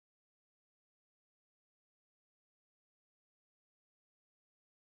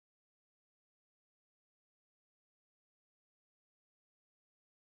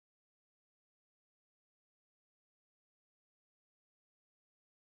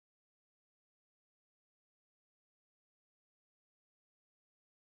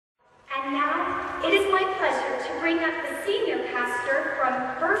And now, it is my pleasure to bring up the senior pastor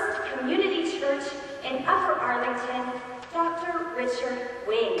from First Community Church in Upper Arlington, Dr. Richard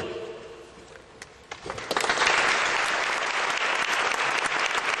Wing.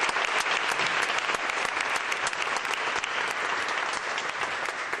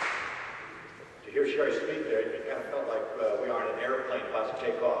 To hear Sherry speak there, it kind of felt like we are in an airplane about to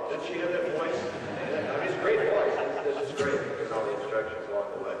take off. Didn't she have that voice? I mean, it's a great voice. This is great because all the instructions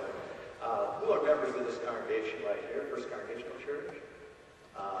along the way. Who are members of this congregation right here, First Congregational Church?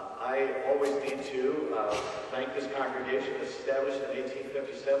 I always need to thank this congregation. It was established in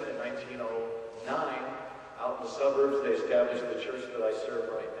 1857 and 1909. Out in the suburbs, they established the church that I serve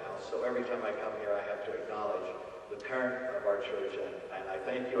right now. So every time I come here, I have to acknowledge the parent of our church, and I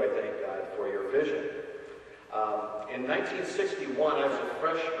thank you, I thank God for your vision. In 1961, I was a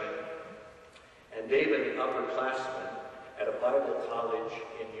freshman, and David, an upperclassman, at a Bible college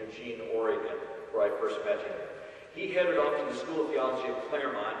in Eugene, Oregon, where I first met him. He headed off to the School of Theology at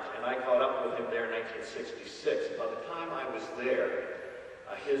Claremont, and I caught up with him there in 1966. By the time I was there,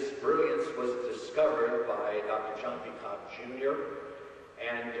 his brilliance was discovered by Dr. John B. Cobb, Jr.,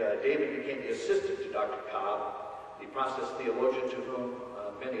 and David became the assistant to Dr. Cobb, the process theologian to whom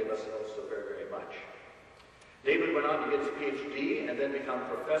many of us know so very, very much. David went on to get his PhD and then become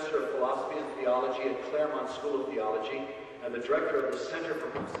professor of philosophy and theology at Claremont School of Theology and the director of the Center for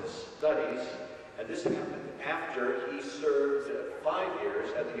Process Studies. And this happened after he served 5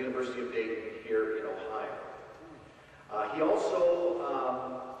 years at the University of Dayton here in Ohio. He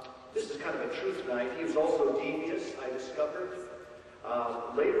also, this is kind of a truth night, he was also devious, I discovered.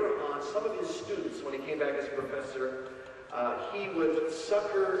 Later on, some of his students, when he came back as a professor, he would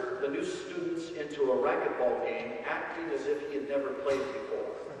sucker the new students into a racquetball game, acting as if he had never played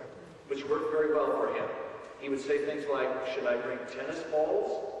before, which worked very well for him. He would say things like, should I bring tennis balls,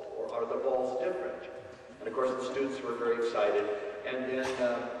 or are the balls different? And of course the students were very excited, and then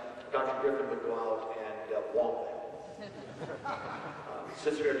Dr. Griffin would go out and womp them.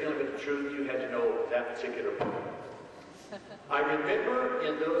 Since we are dealing with the truth, you had to know that particular point. I remember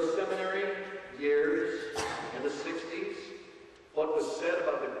in those seminary years in the 60s, what was said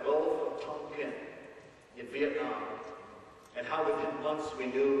about the Gulf of Tonkin in Vietnam, and how within months we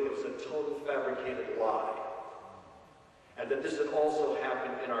knew it was a total fabricated lie, and that this had also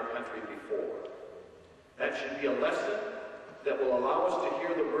happened in our country before. That should be a lesson that will allow us to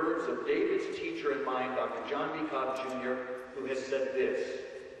hear the words of David's teacher and mine, Dr. John B. Cobb, Jr., who has said this: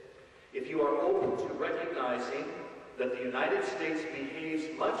 if you are open to recognizing that the United States behaves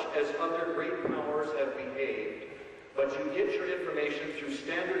much as other great powers have behaved, but you get your information through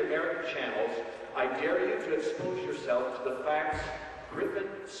standard American channels, I dare you to expose yourself to the facts Griffin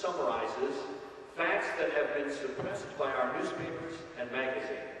summarizes, facts that have been suppressed by our newspapers and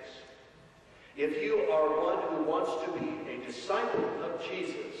magazines. If you are one who wants to be a disciple of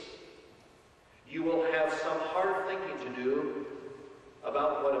Jesus, you will have some hard thinking to do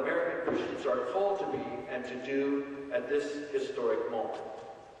about what American Christians are called to be and to do at this historic moment.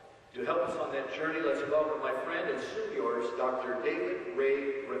 To help us on that journey, let's welcome my friend and soon yours, Dr. David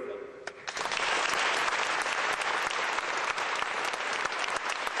Ray Griffin.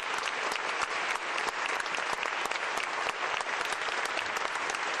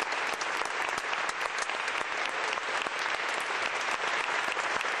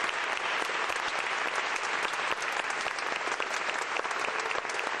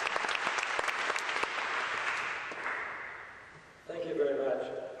 Thank you very much,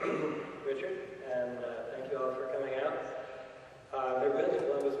 Richard, and thank you all for coming out. I've never been to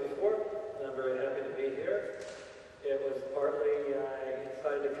Columbus before, and I'm very happy to be here. It was partly I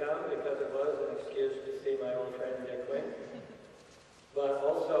decided to come because it was an excuse to see my old friend Dick Wing, but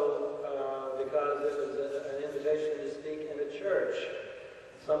also because it was an invitation to speak in a church,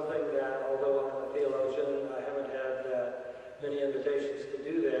 something that, although I'm a theologian, I haven't had many invitations to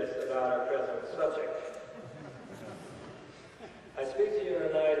do this about our present subject. I speak to you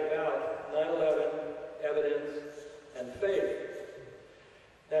tonight about 9/11, evidence, and faith.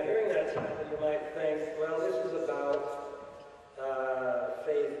 Now, hearing that title, you might think, well, this is about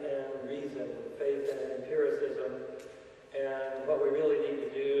faith and reason, faith and empiricism, and what we really need to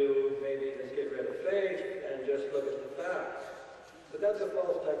do maybe is get rid of faith and just look at the facts. But that's a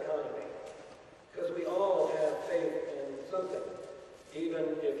false dichotomy, because we all have faith in something.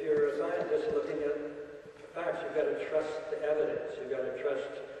 Even if you're a scientist looking at facts, you've got to trust the evidence, you've got to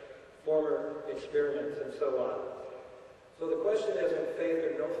trust former experiments, and so on. So the question isn't faith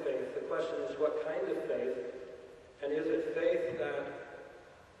or no faith, the question is what kind of faith, and is it faith that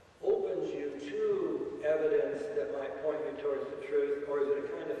opens you to evidence that might point you towards the truth, or is it a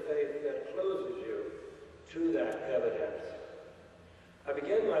kind of faith that evidence. I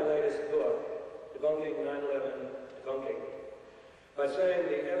begin my latest book, Debunking 9/11 Debunking, by saying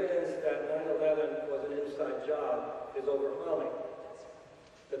the evidence that 9/11 was an inside job is overwhelming.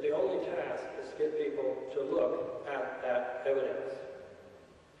 That the only task is to get people to look at that evidence.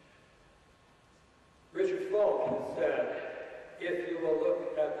 Richard Falk has said, if you will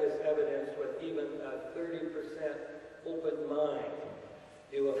look at this evidence with even a 30% open mind,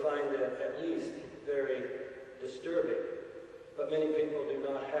 you will find it at least very disturbing. But many people do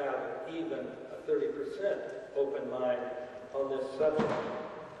not have even a 30% open mind on this subject.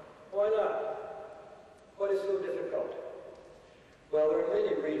 Why not? What is so difficult? Well, there are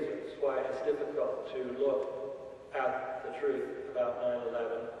many reasons why it's difficult to look at the truth about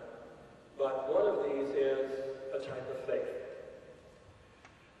 9/11, but one of these is a type of faith.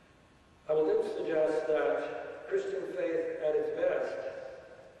 I will then suggest that Christian faith at its best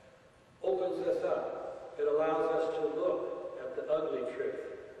opens us up. It allows us to look at the ugly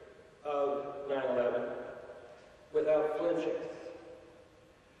truth of 9/11 without flinching.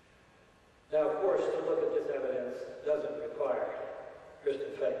 Now, of course, to look at this evidence doesn't require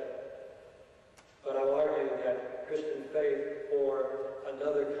Christian faith. But I will argue that Christian faith or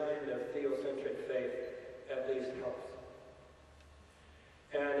another kind of theocentric faith at least helps.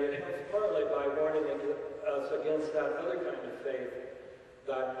 And it helps partly by warning us against that other kind of faith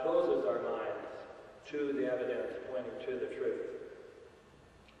that closes our minds to the evidence pointing to the truth.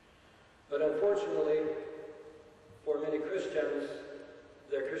 But unfortunately, for many Christians,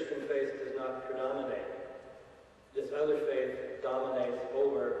 their Christian faith does not predominate. This other faith dominates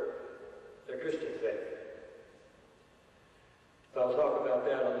over their Christian faith. So I'll talk about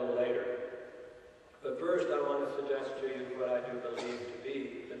that a little later. But first, I want to suggest to you what I do believe to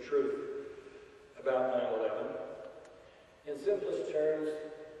be the truth about 9/11. In simplest terms,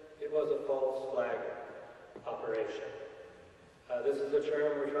 it was a false flag operation. This is a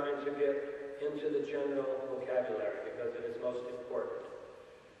term we're trying to get into the general vocabulary because it is most important.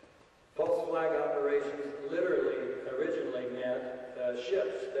 False flag operations literally originally meant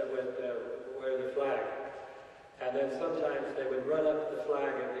ships that would wear the flag. And then sometimes they would run up the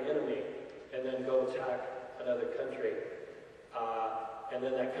flag of the enemy and then go attack another country. And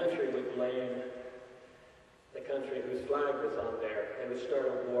then that country would blame the country whose flag was on there. They would start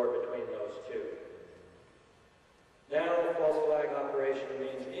a war between those two. Now, false flag operation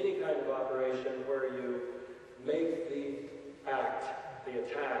means any kind of operation where you make the act, the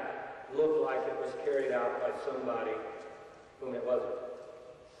attack, look like it was carried out by somebody whom it wasn't.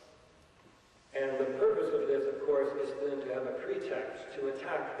 And the purpose of this, of course, is then to have a pretext to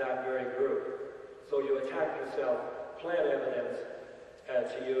attack that very group. So you attack yourself, plant evidence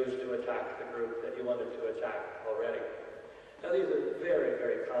to use to attack the group that you wanted to attack already. Now these are very,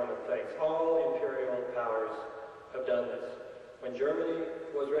 very common things. All imperial powers have done this. When Germany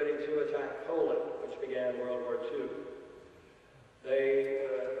was ready to attack Poland, which began World War II, they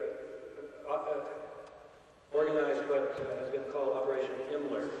organized what has been called Operation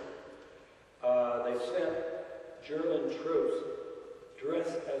Himmler. They sent German troops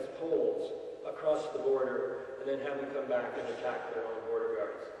dressed as Poles across the border and then had them come back and attack their own border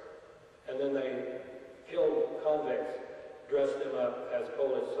guards. And then they killed convicts, dressed them up as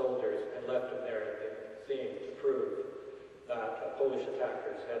Polish soldiers, and left them there at the scene to prove that Polish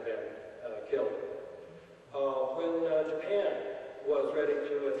attackers had been killed. When Japan was ready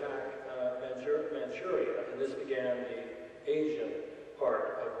to attack Manchuria, and this began the Asian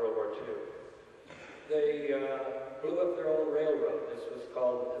part of World War II, they blew up their own railroad. This was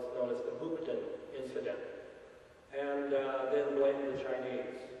known as the Mukden incident, and then blamed the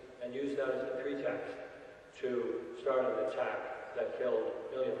Chinese and used that as the pretext to start an attack that killed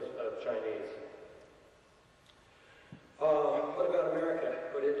millions of Chinese. What about America?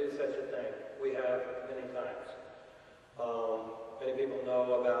 Would it do such a thing? We have many times. Many people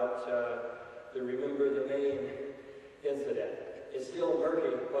know about the Remember the Maine incident. It's still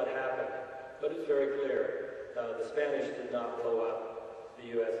murky what happened, but it's very clear. The Spanish did not blow up the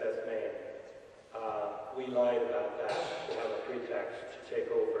USS Maine. We lied about that to have a pretext to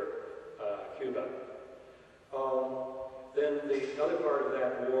take over Cuba. Then the other part of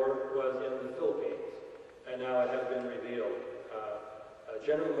that war was in the Philippines, and now it has been revealed.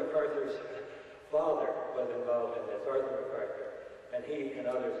 General MacArthur's father was involved in this, Arthur MacArthur, and he and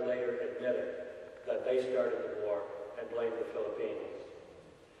others later admitted that they started the war and blamed the Philippines.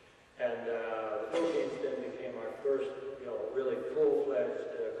 And the Philippines then became our first, really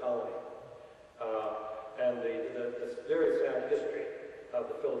full-fledged colony. And the very sad history of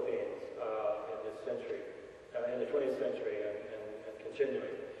the Philippines in this century, in the 20th century and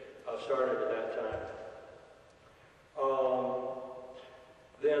continuing, started at that time.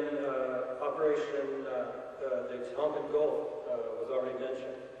 the Tonkin Gulf was already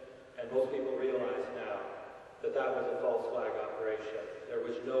mentioned, and most people realize now that that was a false flag operation. There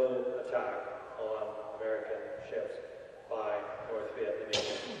was no attack on American ships by North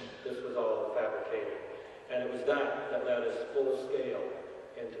Vietnamese. This was all fabricated. And it was that led us full scale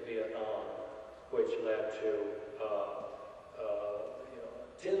into Vietnam, which led to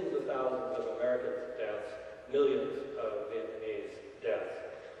tens of thousands of American deaths, millions of Vietnamese deaths.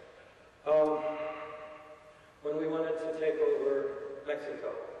 When we wanted to take over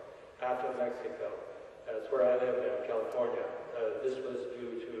Mexico, after Mexico, that's where I lived in California, this was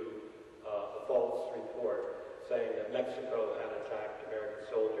due to a false report saying that Mexico had attacked American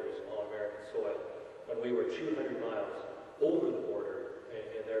soldiers on American soil when we were 200 miles over the border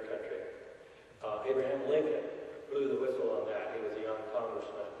in their country. Abraham Lincoln blew the whistle on that. He was a young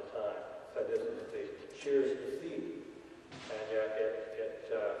congressman at the time. Said this is the sheerest deceit, and yet it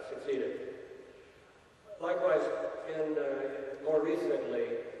succeeded. Likewise, more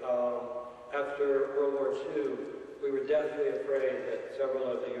recently, after World War II, we were deathly afraid that several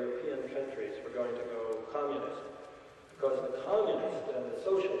of the European countries were going to go communist, because the communists and the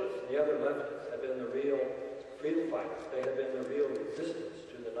socialists and the other leftists had been the real freedom fighters. They had been the real resistance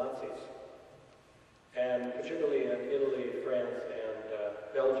to the Nazis, and particularly in Italy, France, and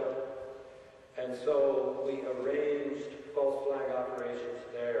Belgium. And so we arranged false flag operations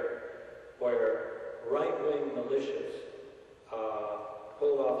there, where right-wing militias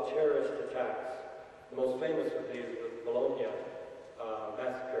pulled off terrorist attacks. The most famous of these was the Bologna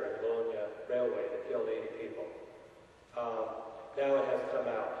massacre at Bologna Railway that killed 80 people. Now it has come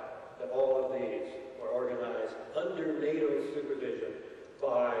out that all of these were organized under NATO supervision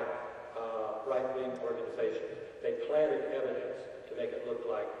by right-wing organizations. They planted evidence to make it look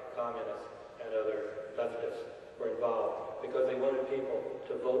like communists and other leftists were involved because they wanted people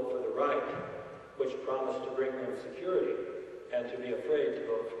to vote for the right, which promised to bring them security, and to be afraid to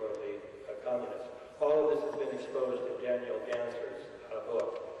vote for the communists. All of this has been exposed in Daniel Ganser's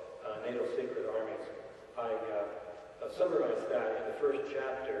book, NATO Secret Armies. I summarized that in the first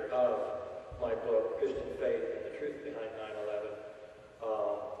chapter of my book, Christian Faith and the Truth Behind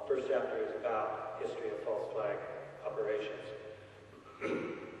 9/11. First chapter is about history of false flag operations.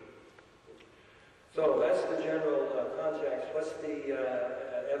 So that's the general context. What's the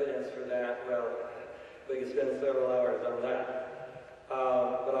evidence for that? Well, we could spend several hours on that.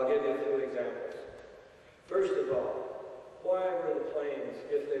 But I'll give you a few examples. First of all, why were the planes,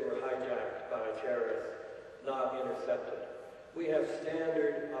 if they were hijacked by terrorists, not intercepted? We have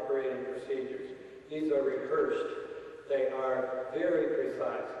standard operating procedures. These are rehearsed. They are very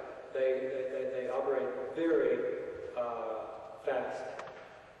precise. They operate very fast.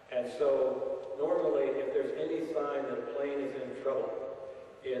 And so normally, if there's any sign that a plane is in trouble,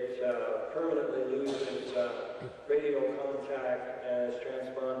 it permanently loses radio contact as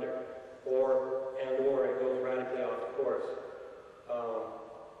transponder, or it goes radically off course.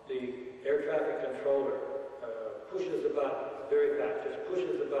 The air traffic controller pushes a button, very fast, just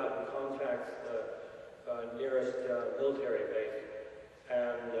pushes a button, contacts the nearest military base,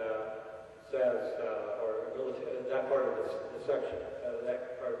 and says, that part of the section,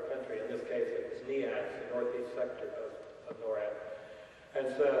 that part of the country, in this case it was NEAS, the northeast sector of NORAD, and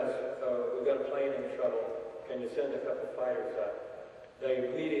says, we've got a plane in trouble, can you send a couple fighters up?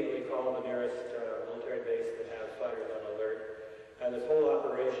 They immediately call the nearest military base that has fighters on alert, and this whole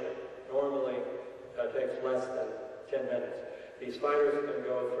operation normally takes less than 10 minutes. These fighters can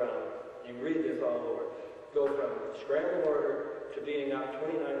go from, you can read this all over, go from scramble order to being up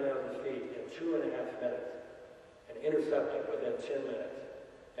 29,000 feet in 2.5 minutes, and intercepting within 10 minutes.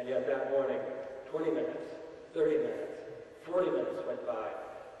 And yet that morning, 20 minutes, 30 minutes, 40 minutes went by,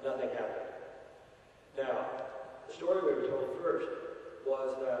 nothing happened. Now, the story we were told first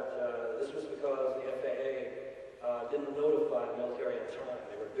was that this was because the FAA didn't notify the military in time.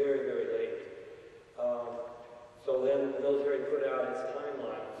 They were very, very late. So then the military put out its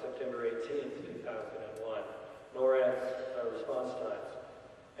timeline on September 18th, 2001, NORAD's response times,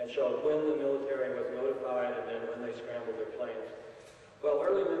 and showed when the military was notified and then when they scrambled their planes. Well,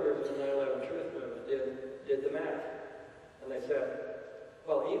 early members of the 9/11 Truth Movement did the math, and they said,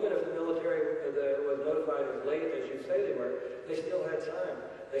 well, even if the military was notified as late as you say they were, they still had time.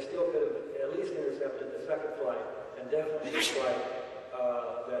 They still could have at least intercepted the second flight, and definitely the flight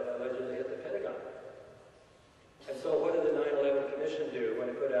that allegedly hit the Pentagon. And so what did the 9/11 Commission do when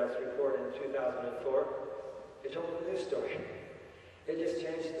it put out its report in 2004? It told a new story. It just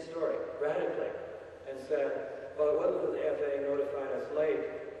changed the story radically and said, well, it wasn't that the FAA notified us late.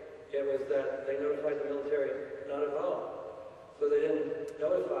 It was that they notified the military not at all. So they didn't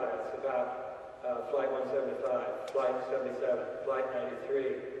notify us about Flight 175, Flight 77, Flight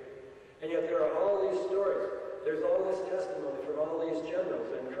 93. And yet there are all these stories. There's all this testimony from all these generals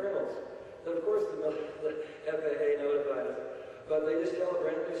and colonels. And of course the FAA notified us. But they just tell a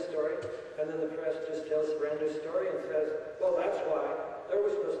brand new story, and then the press just tells a brand new story and says, well, that's why there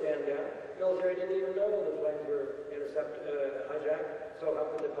was no stand down. The military didn't even know the planes were hijacked, so how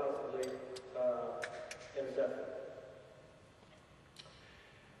could they possibly intercept them?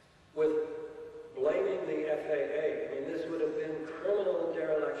 With blaming the FAA, I mean, this would have been criminal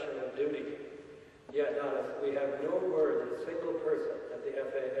dereliction of duty. Yet we have no word that a single person at the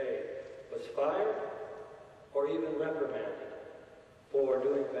FAA was fired or even reprimanded for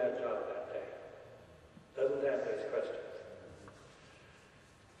doing a bad job that day. Doesn't that raise questions?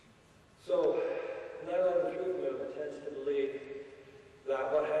 So, the 9/11 Truth Movement tends to believe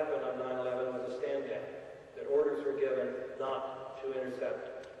that what happened on 9/11 was a stand-down, that orders were given not to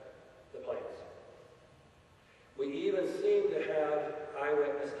intercept the planes. We even seem to have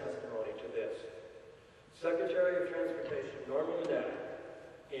eyewitness testimony to this. Secretary of Transportation Norman Mineta,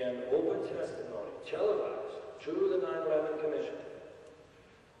 in open testimony, televised to the 9/11 Commission,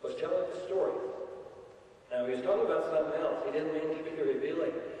 was telling the story. Now, he was talking about something else. He didn't mean to be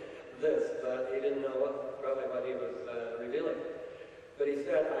revealing this, but he didn't know probably what he was revealing. But he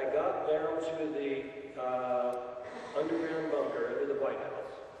said, I got down to the underground bunker into the White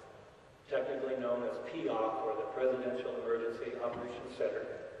House, technically known as POC, or the Presidential Emergency Operations Center.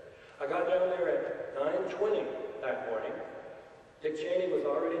 I got down there at 9:20 that morning. Dick Cheney was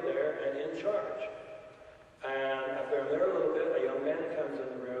already there and in charge. And after I'm there a little bit, a young man comes in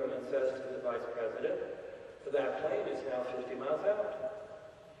the room and says to the Vice President, that plane is now 50 miles out.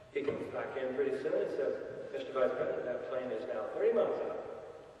 He comes back in pretty soon and says, Mr. Vice President, that plane is now 30 miles out.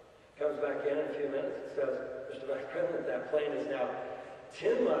 Comes back in a few minutes and says, Mr. Vice President, that plane is now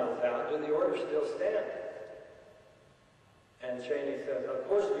 10 miles out. Do the orders still stand? And Cheney says, of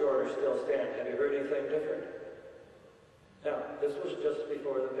course the orders still stand. Have you heard anything different? Now, this was just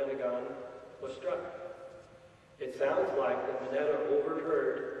before the Pentagon was struck. It sounds like that Mineta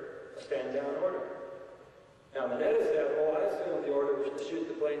overheard a stand-down order. Now, Mineta said, oh, I assumed the order was to shoot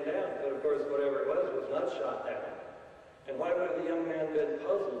the plane down, but of course, whatever it was not shot down. And why would the young man been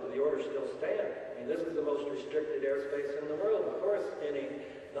puzzled? The order still stand. I mean, this is the most restricted airspace in the world. Of course, any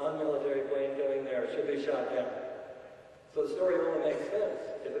non-military plane going there should be shot down. So the story only makes sense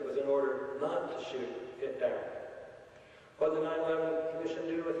if it was an order not to shoot it down. What did the 9/11 Commission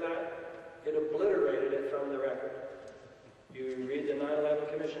do with that? It obliterated it from the record. You read the 9/11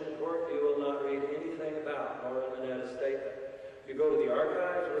 Commission report, you will not read anything about Norman Mineta's statement. You go to the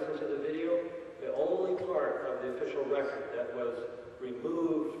archives, listen to the video, the only part of the official record that was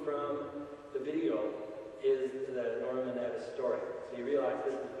removed from the video is the Norman Mineta story. So you realize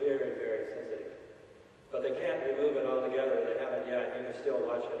this is very, very sensitive. But they can't remove it altogether. They haven't yet. You can still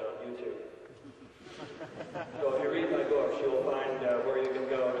watch it on YouTube. So if you read my books, you'll find where you can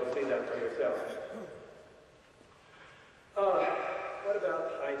go to see that for yourself. What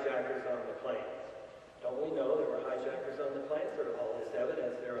about hijackers on the planes? Don't we know there were hijackers on the planes? There are all this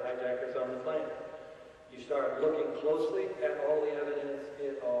evidence there were hijackers on the plane. You start looking closely at all the evidence,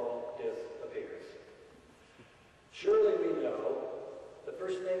 it all disappears. Surely we know the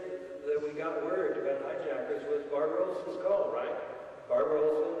first thing that we got word about hijackers was Barbara Olson's call, right? Barbara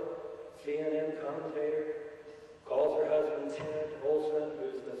Olson, CNN commentator, calls her husband Ted Olson,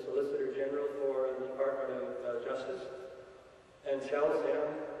 who's the Solicitor General for the Department of Justice, and tells him,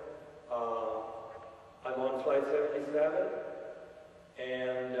 I'm on Flight 77,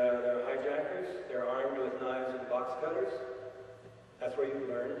 and there are hijackers. They're armed with knives and box cutters. That's where you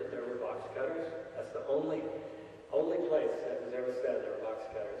learned that there were box cutters. That's the only place that was ever said there were box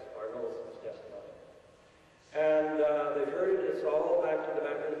cutters, Barbara Olson's testimony. And they've herded us all back to the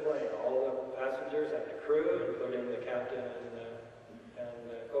back of the plane, all the passengers and the crew, including the captain and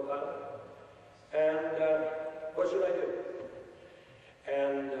co-pilot. And what should I do?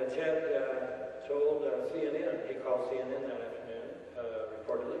 And Ted told CNN, he called CNN that afternoon,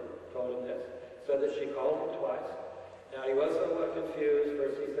 reportedly, told him this, said that she called him twice. Now, he was somewhat confused.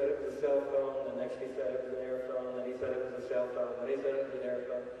 First he said it was a cell phone, the next he said it was an airphone, then he said it was a cell phone, then he said it was an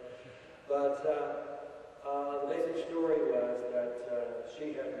airphone. But the basic story was that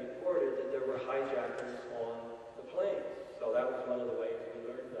she had reported that there were hijackers on the planes. So that was one of the ways we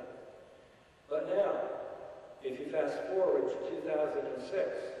learned that. But now, if you fast forward to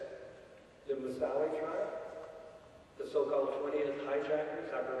 2006, the Moussaoui trial, the so-called 20th hijacker,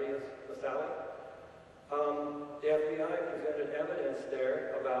 Zacarias Moussaoui, the FBI presented evidence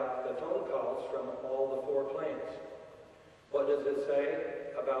there about the phone calls from all the 4 planes. What does it say?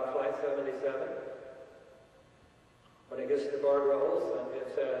 about Flight 77. When it gets to Barbara Olson, it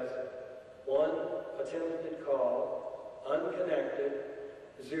says, 1 attempted call, unconnected,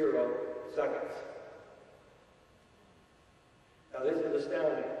 0 seconds. Now this is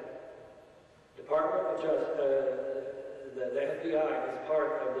astounding. Department of Justice, the FBI is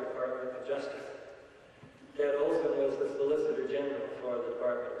part of the Department of Justice. Ted Olson was the Solicitor General for the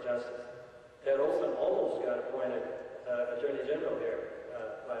Department of Justice. Ted Olson almost got appointed Attorney General here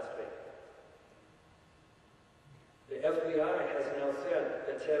last week. The FBI has now said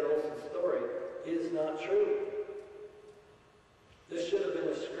that Ted Olson's story is not true. This should have been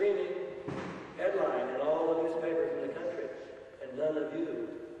a screaming headline in all the newspapers in the country, and none of you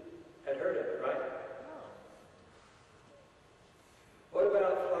had heard of it, right? What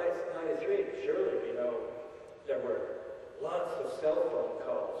about Flight 93? Surely we know there were lots of cell phone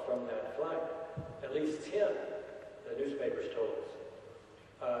calls from that flight. At least 10, the newspapers told us.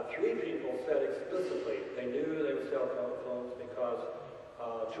 3 people said explicitly they knew they were cell phones because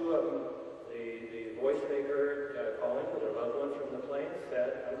 2 of them, the voice they heard calling for their loved one from the plane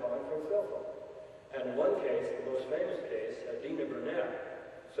said, I'm calling from a cell phone. And in one case, the most famous case, Dina Burnett,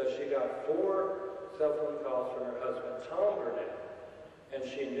 says she got 4 cell phone calls from her husband, Tom Burnett, and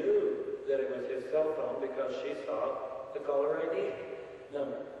she knew that it was his cell phone because she saw the caller ID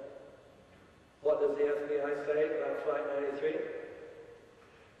number. What does the FBI say about Flight 93?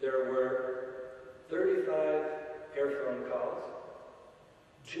 There were 35 airphone calls,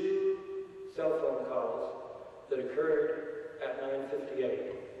 2 cell phone calls that occurred at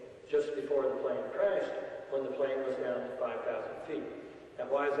 9:58, just before the plane crashed, when the plane was down to 5,000 feet. Now,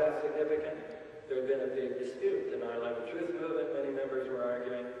 why is that significant? There had been a big dispute. The 9/11 Truth Movement, many members were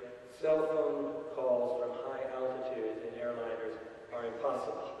arguing, cell phone calls from high altitudes in airliners are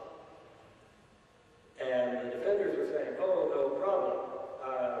impossible. And the defenders were saying, oh, no problem.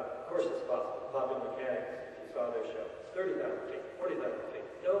 Of course it's possible. Popular Mechanics, if you saw their show, it's 30,000 feet, 40,000 feet,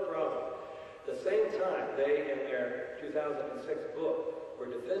 no problem. At the same time, they, in their 2006 book, were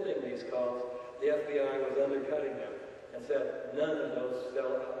defending these calls. The FBI was undercutting them and said none of those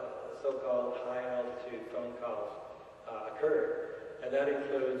so-called high-altitude phone calls occurred. And that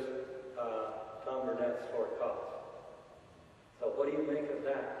includes Tom Burnett's 4 calls. So what do you make of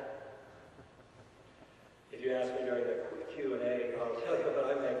that? If you ask me during the Q&A, I'll tell you what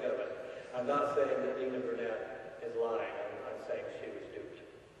I make of it. I'm not saying that Dina Burnett is lying. I'm saying she was duped.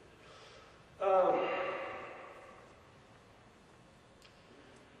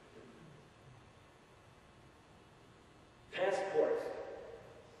 Passports.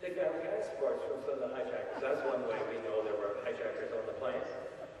 They found passports from some of the hijackers. That's one way we know there were hijackers on the plane.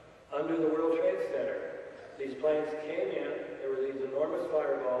 Under the World Trade Center, these planes came in. There were these enormous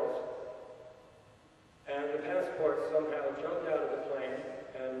fireballs. And the passport somehow jumped out of the plane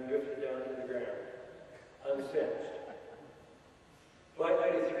and drifted down to the ground, unsinged. Flight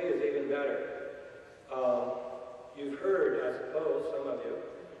 93 is even better. You've heard, I suppose, some of you,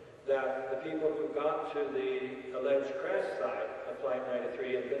 that the people who got to the alleged crash site of Flight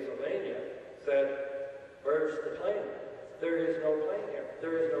 93 in Pennsylvania said, where's the plane? There is no plane here.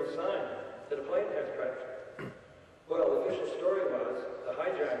 There is no sign that a plane has crashed. Well, the official story was the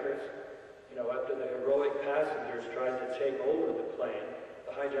hijackers, after the heroic passengers tried to take over the plane,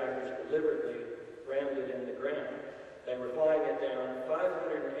 the hijackers deliberately rammed it in the ground. They were flying it down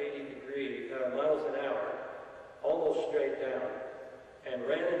 580 miles an hour, almost straight down, and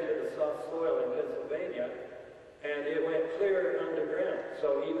ran into the soft soil in Pennsylvania, and it went clear underground.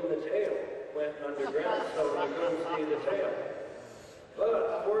 So even the tail went underground, so you couldn't see the tail.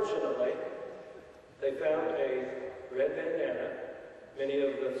 But fortunately, they found a red bandana. Many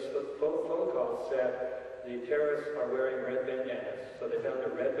of the phone calls said the terrorists are wearing red bandanas. So they found a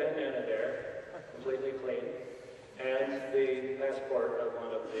red bandana there, completely clean, and the passport of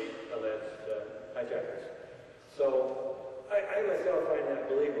one of the alleged hijackers. So I myself find that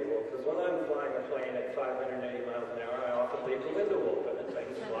believable, because when I'm flying a plane at 580 miles an hour, I often leave the window open and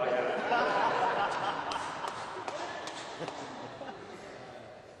things fly out.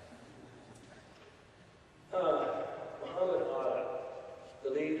 Muhammad Atta, the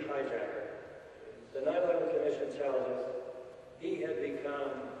lead hijacker, the 9/11 Commission tells us he had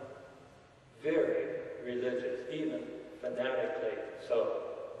become very religious, even fanatically so.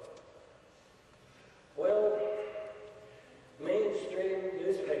 Well, mainstream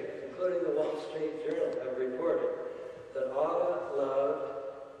newspapers, including the Wall Street Journal, have reported that Atta loved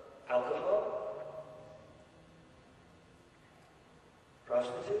alcohol,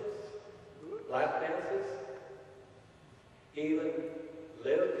 prostitutes, lap dances. He even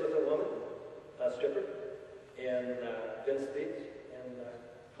lived with a woman, a stripper, in Venice Beach in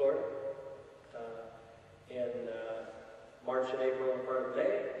Florida, in March and April and part of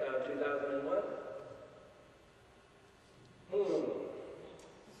May of 2001.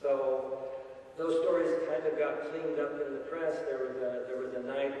 So those stories kind of got cleaned up in the press. There was a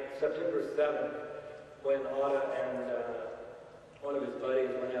night, September 7th, when Otta and one of his buddies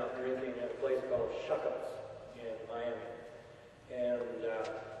went out drinking at a place called Shuckles in Miami. And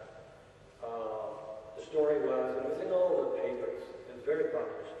the story was, it was in all the papers, it was a very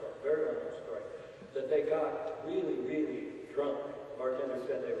popular story, very well-known story, that they got really, really drunk. The bartender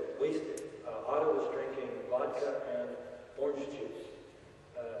said they were wasted. Otta was drinking vodka and orange juice,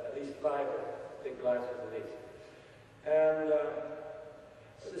 at least 5 big glasses of each. And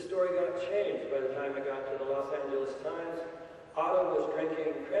the story got changed by the time it got to the Los Angeles Times. Otta was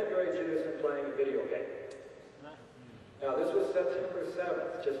drinking cranberry juice and playing a video game. Now, this was September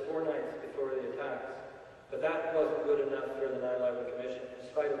 7th, just 4 nights before the attacks. But that wasn't good enough for the 9/11 Commission. In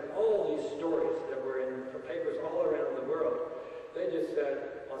spite of all these stories that were in papers all around the world, they just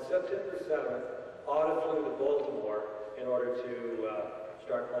said, on September 7th, Otta flew to Baltimore in order to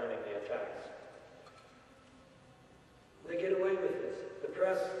start planning the attacks. They get away with this. The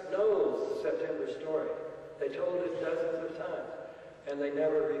press knows the September story. They told it dozens of times, and they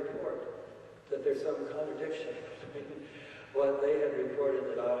never report that there's some contradiction between what they had reported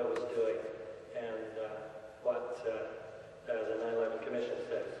that Otta was doing and what the 9/11 Commission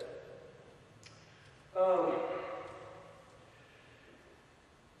says.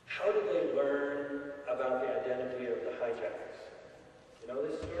 How did they learn about the identity of the hijackers? You know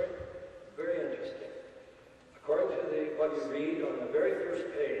this story? Very interesting. According to what you read on the very first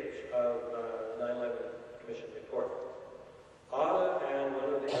page of the 9/11 Commission report, Otta and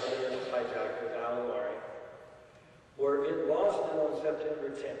one of the other hijackers, Al Amari, were in Boston on September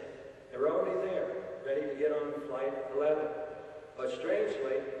 10th. They were already there, ready to get on flight 11. But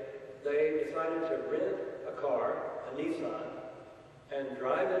strangely, they decided to rent a car, a Nissan, and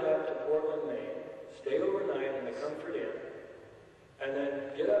drive it up to Portland, Maine, stay overnight in the Comfort Inn, and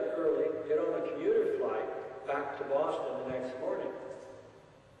then get up early, get on a commuter flight back to Boston the next morning.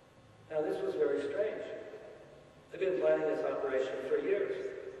 Now, this was very strange. They've been planning this operation for years.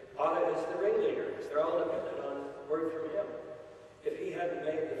 Otta is the ringleader. They're all dependent on word from him. If he hadn't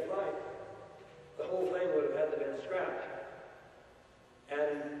made the flight, the whole thing would have had to been scrapped.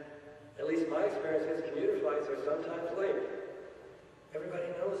 And at least my experience is commuter flights are sometimes late. Everybody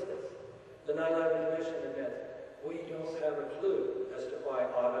knows this. The 9/11 Commission admits, we don't have a clue as to why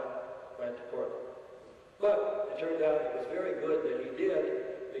Otta went to Portland. But it turned out it was very good that he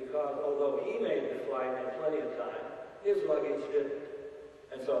did, because although he made the flight in plenty of time, his luggage didn't.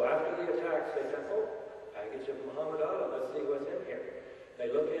 And so after the attacks, they said, oh, package of Muhammad Otta, let's see what's in here. They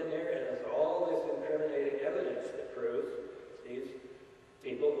look in there, and there's all this incriminating evidence that proves these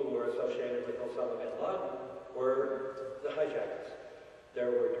people who were associated with Osama bin Laden were the hijackers.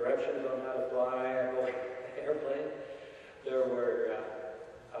 There were directions on how to fly an airplane. There were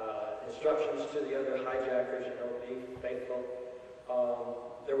instructions to the other hijackers, be faithful.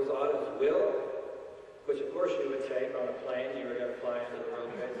 There was Otta's will, which of course you would take on a plane. You were going to fly into the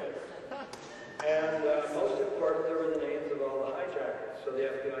World Trade Center. And most important, there were the names of all the hijackers. So the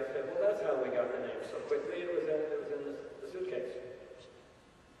FBI said, well, that's how we got the names so quickly. It was in the suitcase.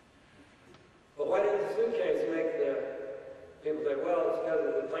 But why didn't the suitcase make the people say, well, it's because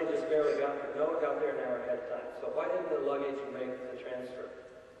the plane just barely got there. No, it got there an hour ahead of time. So why didn't the luggage make the transfer?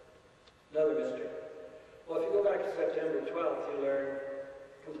 Another mystery. Well, if you go back to September 12th, you learn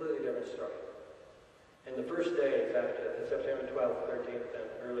a completely different story. In the first days after the September 12th, 13th, and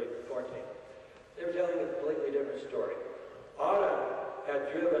early 14th, they were telling a completely different story. Otta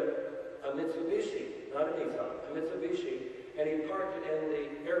had driven a Mitsubishi, not a Nissan, a Mitsubishi, and he parked it in the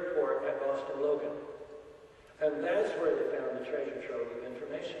airport at Boston Logan. And that's where they found the treasure trove of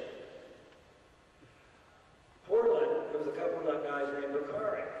information. Portland, there was a couple of guys named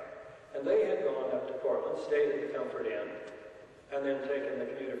Bakari, and they had gone up to Portland, stayed at the Comfort Inn, and then taken the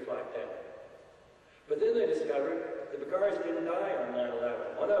commuter flight down. But then they discovered the Bakaris didn't die on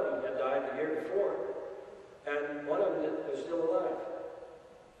 9/11. One of them had died the year before, and one of them was still alive.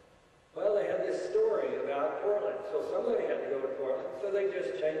 Well, they had this story about Portland, so somebody had to go to Portland, so they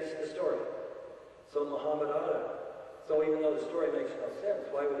just changed the story. So Muhammad Otta. So even though the story makes no sense,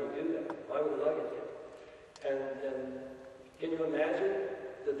 why would he do that? Why would he luggage it? And can you imagine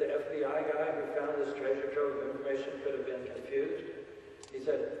that the FBI guy who found this treasure trove of information could have been confused? He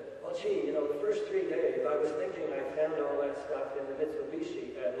said, well, gee, the first 3 days I was thinking I found all that stuff in the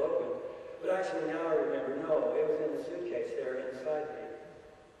Mitsubishi at Logan, but actually now I remember, no, it was in the suitcase there inside me.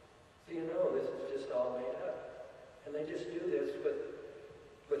 So this is just all made up. And they just do this with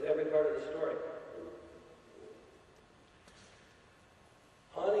with every part of the story.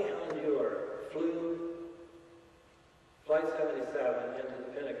 Hani Hanjour flew Flight 77 into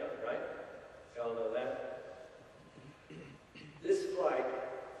the Pentagon, right? You all know that? This flight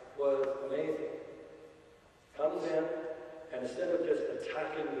was amazing. Comes in, and instead of just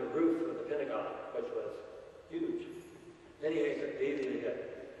attacking the roof of the Pentagon, which was huge, many easily hit,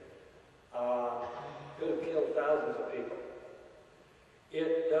 could have killed thousands of people.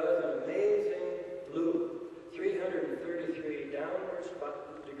 It does an amazing loop, 333 degree downward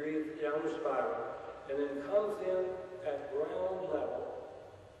spiral, and then comes in at ground level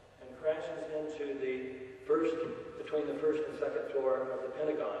and crashes into between the first and second floor of the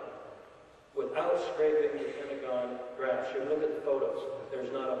Pentagon without scraping the Pentagon grass. You look at the photos,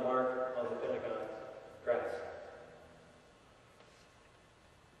 there's not a mark on the Pentagon grass.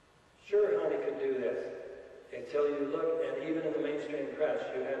 Sure, Hani could do this. Until you look, and even in the mainstream press,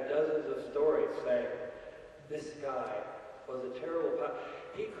 you have dozens of stories saying, this guy was a terrible pilot.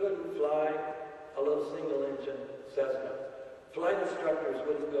 He couldn't fly a little single-engine Cessna. Flight instructors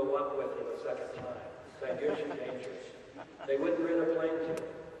wouldn't go up with him a second time, saying, here's your dangers. They wouldn't rent a plane to him.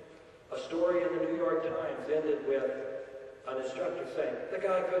 A story in the New York Times ended with an instructor saying, the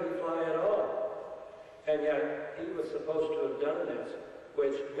guy couldn't fly at all. And yet, he was supposed to have done this,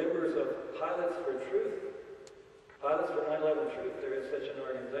 which members of Pilots for 9/11 Truth, there is such an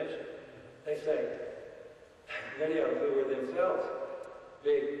organization, they say, many of them who were themselves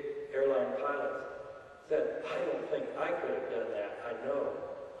big airline pilots, said, I don't think I could have done that. I know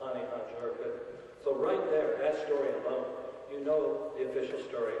Hani Hanjour could. So right there, that story alone, you know the official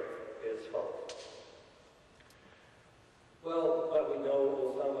story is false. Well, but we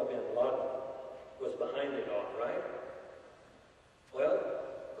know Osama bin Laden was behind it all, right? Well,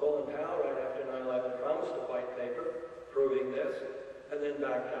 Colin Powell, right after 9/11, promised a white paper proving this, and then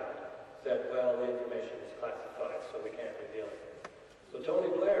backed out. Said, well, the information is classified, so we can't reveal it. So Tony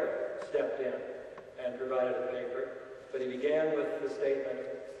Blair stepped in and provided a paper, but he began with the statement,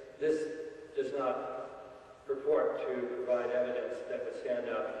 this does not purport to provide evidence that would stand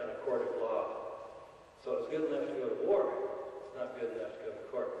up in a court of law. So it's good enough to go to war. It's not good enough to go to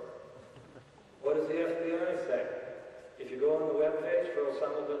court. What does the FBI say? If you go on the webpage for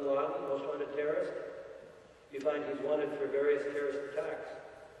Osama bin Laden, most wanted terrorist, you find he's wanted for various terrorist attacks,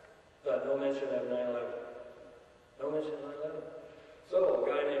 but no mention of 9/11. No mention of 9/11. So a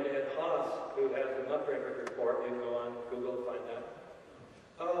guy named Ed Haas, who has the Muckraker report, you can go on Google to find that,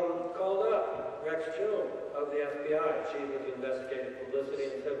 called up Rex Toome of the FBI, chief of investigative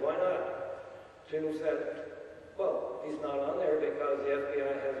publicity, and said, why not? Toome said, well, he's not on there because the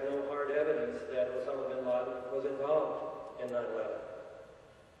FBI has no hard evidence that Osama bin Laden was involved in 9/11.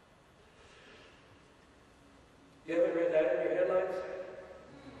 You haven't read that in your headlines?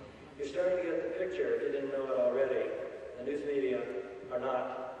 You're starting to get the picture if you didn't know it already. The news media are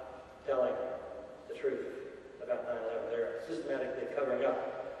not telling the truth about 9/11. They're systematically covering up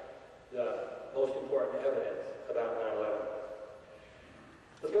the most important evidence about 9/11.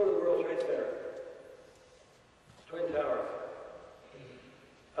 Let's go to the World Trade Center. Twin Towers.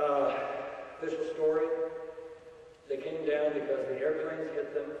 Official story, they came down because the airplanes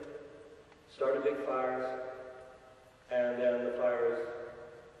hit them, started big fires, and then the fires,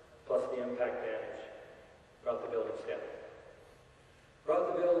 plus the impact damage, brought the buildings down.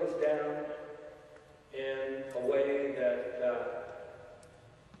 Brought the buildings down in a way that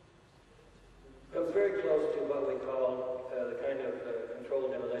comes very close to what we call the kind of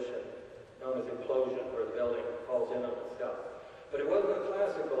controlled demolition known as implosion, where the building falls in on itself. But it wasn't a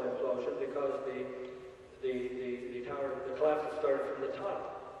classical implosion because the collapse started from the top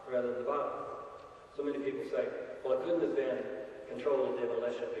rather than the bottom. So many people say, well, it couldn't have been controlled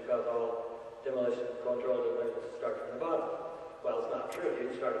demolition because all demolition, controlled demolition start from the bottom. Well, it's not true. You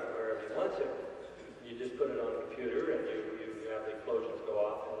can start it from wherever you want to. You just put it on a computer and you have the explosions go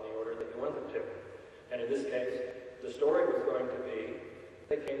off in the order that you want them to. And in this case, the story was going to be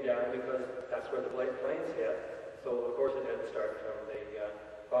they came down because that's where the planes hit. So of course it had to start from the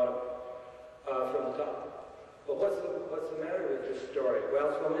bottom, from the top. But what's the matter with this story?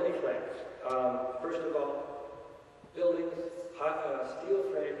 Well, so many things. First of all, buildings,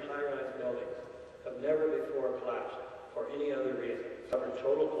 steel-framed high-rise buildings have never before collapsed for any other reason, suffered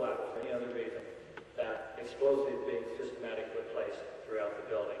total collapse for any other reason than explosives being systematically placed throughout the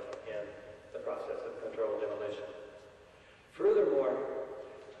building in the process of controlled demolition. Furthermore,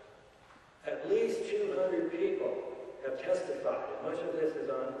 at least 200 people have testified, and much of this is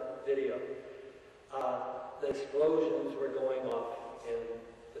on video, the explosions were going off in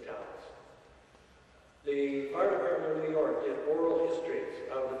the towers. The fire department of New York did oral histories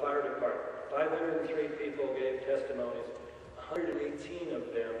of the fire department. 503 people gave testimonies. 118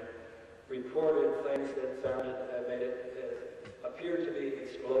 of them reported things that made it appear to be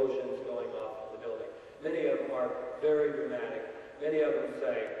explosions going off in the building. Many of them are very dramatic. Many of them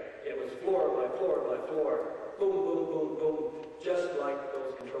say it was floor by floor by floor, boom, boom, boom, boom, just like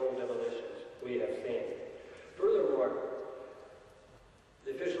those controlled demolitions we have seen. Furthermore,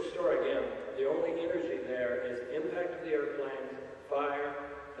 the official story again, the only energy there is impact of the airplanes, fire,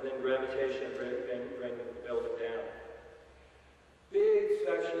 and then gravitation bringing the building down. Big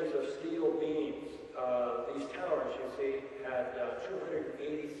sections of steel beams. These towers, you see, had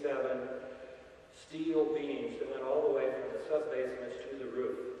 287 steel beams that went all the way from the sub-basements to the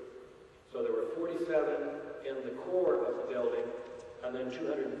roof. So there were 47 in the core of the building, and then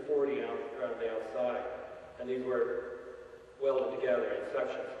 240 out around the outside. And these were welded together in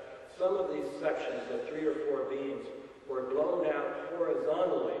sections. Some of these sections of 3 or 4 beams were blown out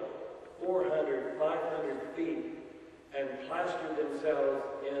horizontally 400, 500 feet and plastered themselves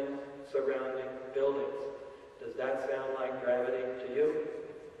in surrounding buildings. Does that sound like gravity to you?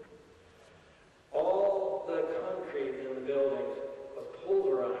 All the concrete in the buildings was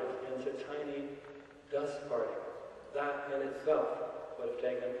pulverized into tiny dust particles. That in itself would have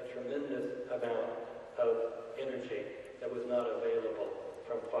taken a tremendous amount of energy that was not available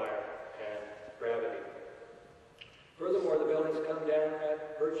from fire and gravity. Furthermore, the buildings come down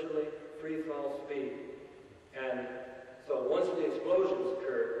at virtually free fall speed. And so once the explosions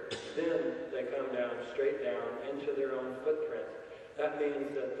occur, then they come down, straight down, into their own footprint. That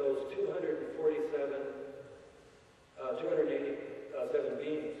means that those 287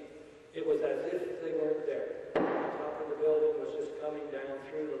 beams, it was as if they weren't there. The top of the building was just coming down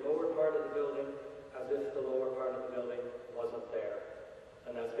through the lower part of the building as if the lower part of the building wasn't there.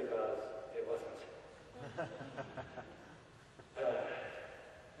 And that's because it wasn't.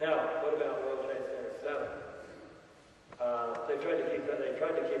 Now, what about World Trade Center 7? They tried to keep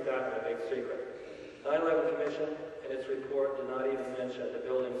that in a big secret. 9/11 Commission, in its report, did not even mention that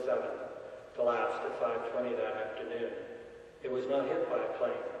Building 7 collapsed at 5:20 that afternoon. It was not hit by a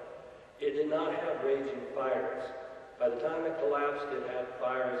plane. It did not have raging fires. By the time it collapsed, it had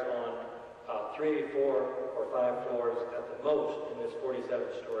fires on 3, 4, or 5 floors at the most in this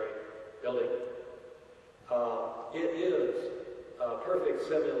 47-story building. It is a perfect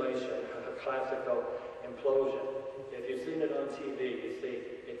simulation of a classical implosion. If you've seen it on TV, you see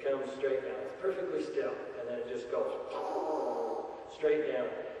it comes straight down. It's perfectly still, and then it just goes straight down.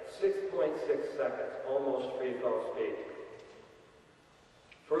 6.6 seconds, almost free fall speed.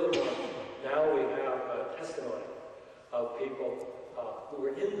 Furthermore, now we have testimony of people who were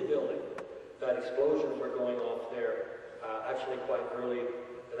in the building that explosions were going off there actually quite early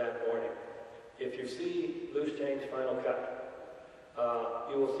that morning. If you see Loose Change Final Cut,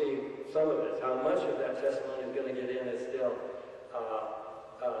 you will see some of this. How much of that testimony is going to get in is still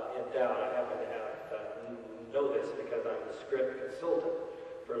in doubt. I happen to know this because I'm the script consultant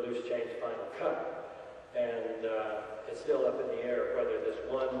for Loose Change Final Cut. And it's still up in the air whether this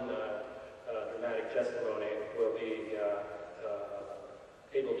one dramatic testimony will be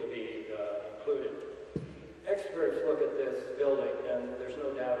able to be included. Experts look at this building, and there's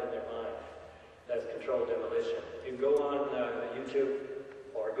no doubt in their mind that's controlled demolition. You can go on YouTube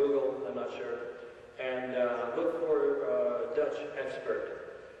or Google, I'm not sure, and look for a Dutch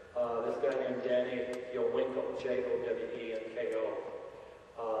expert, this guy named Danny Jowenko, Jowenko.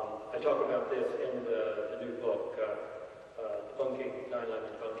 I talk about this in the new book, Bunking,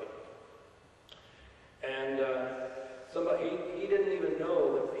 9/11 Bunking. And he didn't even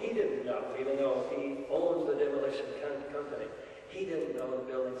know, even though he owns the demolition company, he didn't know the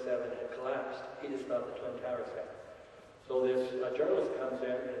Building 7 had collapsed. He just thought the Twin Towers had. So this journalist comes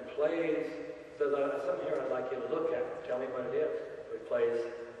in and says, something here I'd like you to look at. Tell me what it is. So he plays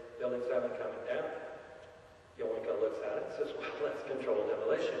Building 7 coming down. Jowenko looks at it and says, well, that's controlled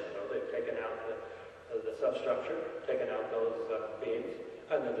demolition. They've taken out the substructure, taken out those beams,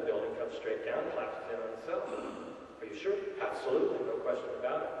 and then the building comes straight down, collapses in on itself. Are you sure? Absolutely, no question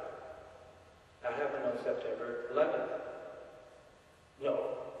about it. That happened on September 11th.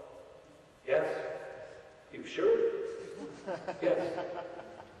 No. Yes. You sure? Yes.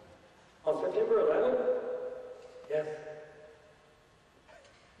 On September 11th? Yes.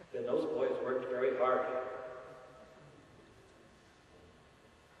 Then those boys worked very hard.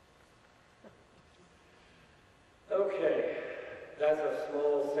 Okay, that's a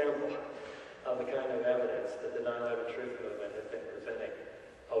small sample of the kind of evidence that the 9/11 Truth Movement has been presenting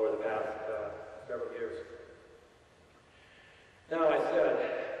over the past several years. Now, I said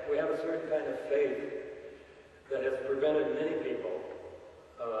we have a certain kind of faith that has prevented many people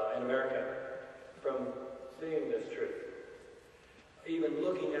in America from seeing this truth, even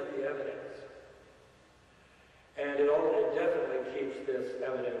looking at the evidence. And it definitely keeps this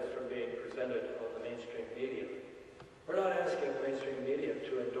evidence from being presented on the mainstream media. We're not asking the mainstream media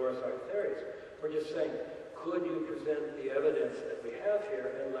to endorse our theories. We're just saying, could you present the evidence that we have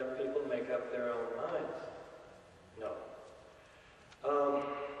here and let people make up their own minds? No.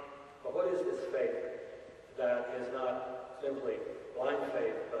 But what is this faith that is not simply blind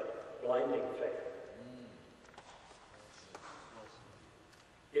faith, but blinding faith?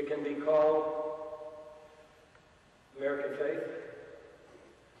 It can be called American faith,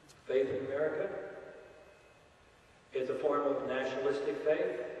 faith in America. It's a form of nationalistic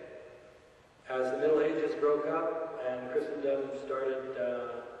faith. As the Middle Ages broke up and Christendom started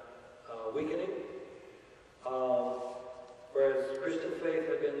weakening, whereas Christian faith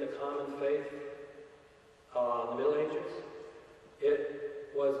had been the common faith in the Middle Ages,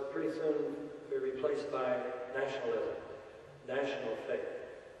 it was pretty soon replaced by nationalism, national faith,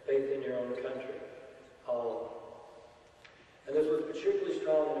 faith in your own country. And this was particularly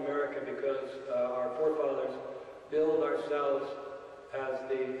strong in America because our forefathers built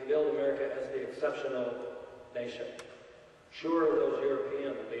America as the exceptional nation. Sure, those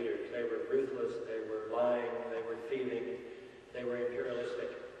European leaders, they were ruthless, they were lying, they were thieving, they were imperialistic.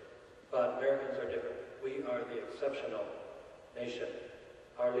 But Americans are different. We are the exceptional nation.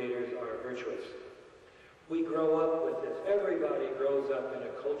 Our leaders are virtuous. We grow up with this. Everybody grows up in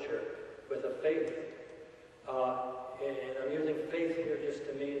a culture with a faith. And I'm using faith here just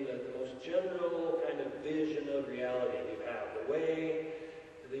to mean the most general kind of vision of reality you have, the way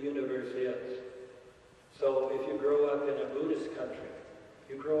the universe is. So if you grow up in a Buddhist country,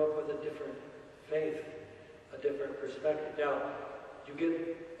 you grow up with a different faith, a different perspective. Now, you get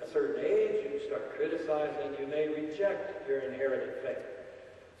a certain age, you start criticizing, you may reject your inherited faith.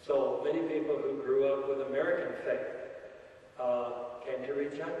 So many people who grew up with American faith came to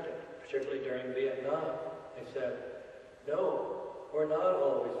reject it, particularly during Vietnam. They said, no, we're not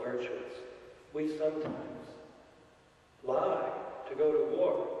always virtuous. We sometimes lie to go to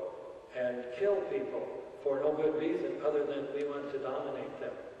war and kill people for no good reason other than we want to dominate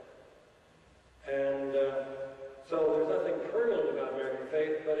them. And so there's nothing permanent about American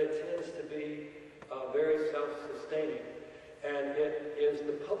faith, but it tends to be very self-sustaining. And it is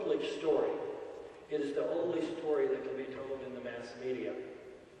the public story. It is the only story that can be told in the mass media.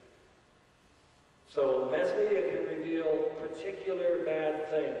 So mass media can reveal particular bad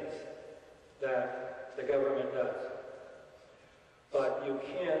things that the government does. But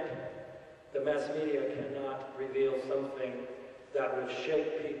the mass media cannot reveal something that would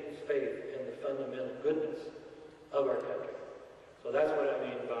shake people's faith in the fundamental goodness of our country. So that's what I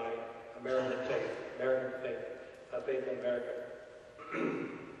mean by American faith, faith in America.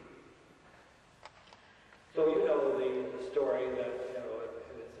 So you know the story that,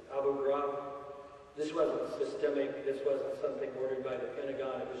 it's Abu Ghraib. This wasn't systemic, this wasn't something ordered by the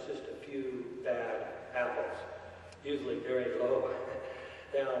Pentagon, it was just a few bad apples, usually very low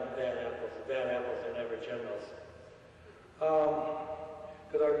down bad apples. Bad apples are never generals.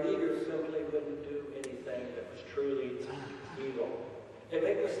 Because our leaders simply wouldn't do anything that was truly evil. They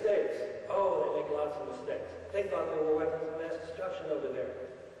make mistakes. Oh, they make lots of mistakes. They thought there were weapons of mass destruction over there.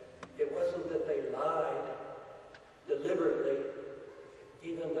 It wasn't that they lied deliberately,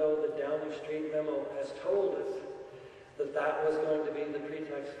 even though the Downing Street memo has told us that that was going to be the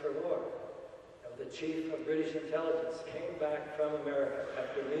pretext for war. The chief of British intelligence came back from America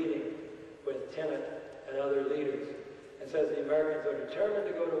after meeting with Tenet and other leaders and says the Americans are determined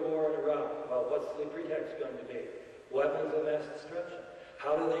to go to war in Iraq. Well, what's the pretext going to be? Weapons of mass destruction.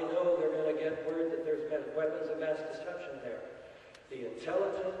 How do they know they're going to get word that there's weapons of mass destruction there? The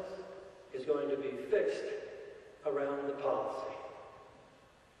intelligence is going to be fixed around the policy.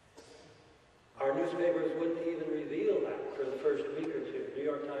 Our newspapers wouldn't even reveal that for the first week or two. New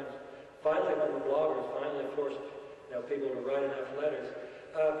York Times, finally, when the bloggers finally forced people to write enough letters,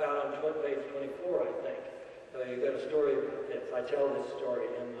 about on page 24, I think, you got a story about this. I tell this story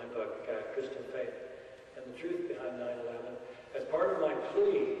in my book, Christian Faith and the Truth Behind 9/11, as part of my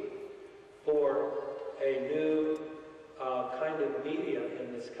plea for a new kind of media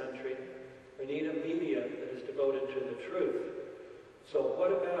in this country. We need a media that is devoted to the truth. So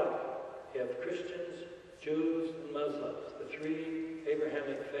what about if Christians, Jews, and Muslims, the three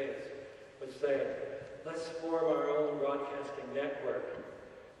Abrahamic faiths, would say, let's form our own broadcasting network.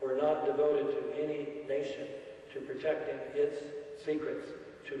 We're not devoted to any nation, to protecting its secrets,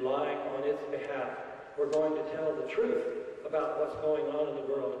 to lying on its behalf. We're going to tell the truth about what's going on in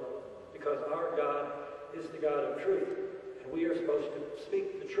the world, because our God is the God of truth, and we are supposed to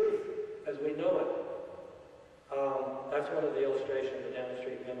speak the truth as we know it. That's one of the illustrations of the Down the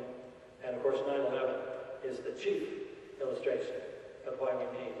Street memo. And of course 9/11 is the chief illustration of why we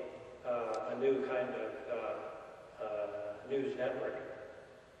need a new kind of news network.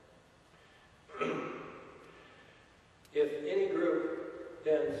 If any group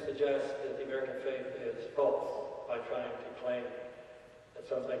then suggests that the American faith is false by trying to claim that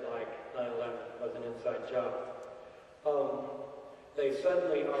something like 9/11 was an inside job, they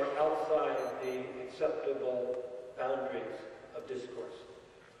suddenly are outside the acceptable boundaries of discourse.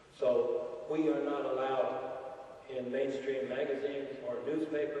 So we are not allowed in mainstream magazines or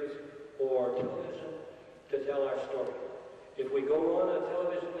newspapers or television to tell our story. If we go on a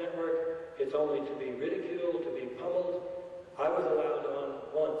television network, it's only to be ridiculed, to be pummeled. I was allowed on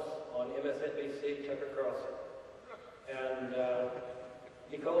once on MSNBC, Tucker Carlson, and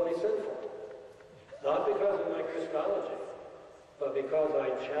he called me sinful. Not because of my Christology, but because I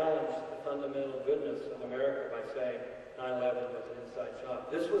challenged the fundamental goodness of America by saying 9/11 was an inside job.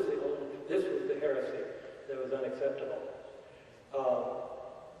 This was the heresy that was unacceptable.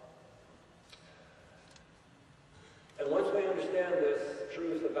 And once we understand this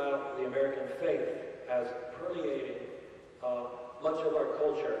truth about the American faith as permeating much of our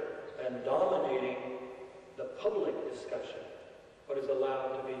culture and dominating the public discussion, what is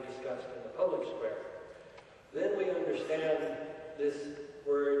allowed to be discussed in the public square, then we understand this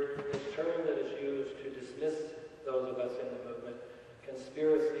word, this term that is used to dismiss those of us in the movement,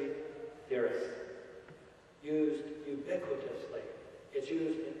 conspiracy theorists, used ubiquitously. It's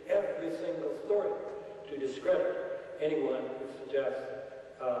used in every single story to discredit anyone who suggests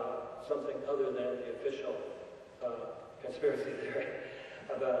something other than the official conspiracy theory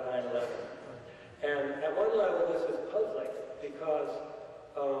about 9/11. And at one level, this is puzzling because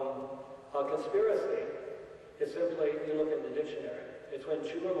a conspiracy is simply, you look in the dictionary, it's when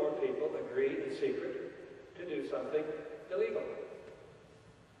two or more people agree in secret to do something illegal.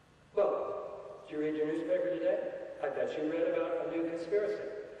 Well, did you read your newspaper today? I bet you read about a new conspiracy.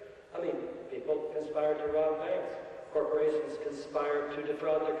 I mean, people conspire to rob banks. Corporations conspire to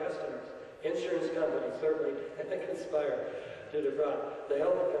defraud their customers. Insurance companies certainly conspire to defraud. The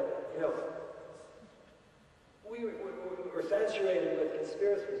health, we're saturated with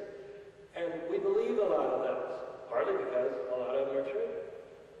conspiracies. And we believe a lot of those, partly because a lot of them are true.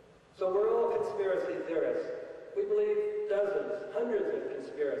 So we're all conspiracy theorists. We believe dozens, hundreds of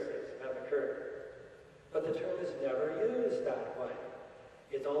conspiracies have occurred. But the term is never used that way.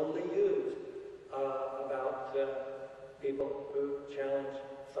 It's only used about people who challenge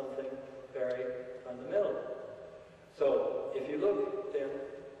something very fundamental. So if you look then,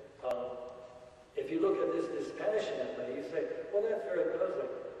 if you look at this dispassionately, you say, well, that's very puzzling.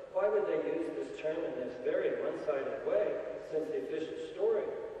 Why would they use this term in this very one-sided way, since the official story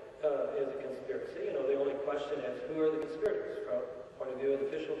is a conspiracy? You know, the only question is, who are the conspirators? From the point of view of the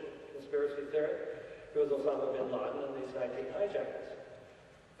official conspiracy theory, it was Osama bin Laden and these 19 hijackers.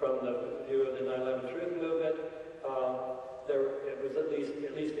 From the view of the 9/11 Truth Movement, it was at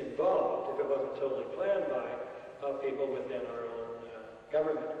least involved, if it wasn't totally planned by people within our own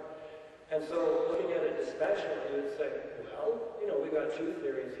government. And so, looking at it dispassionately, you would say, well, we've got two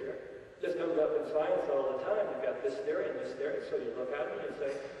theories here. This comes up in science all the time. You've got this theory and this theory. So you look at it and you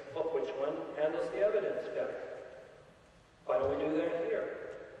say, well, which one handles the evidence better? Why don't we do that here?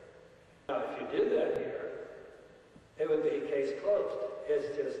 Now, if you did that here, it would be case closed.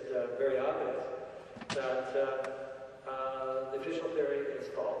 It's just very obvious that the official theory is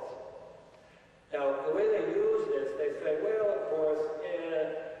false. Now, the way they use this, they say, well, of course,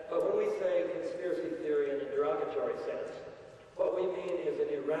 but when we say conspiracy theory in a derogatory sense, what we mean is an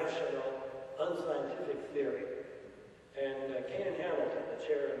irrational, unscientific theory. And Kane and Hamilton, the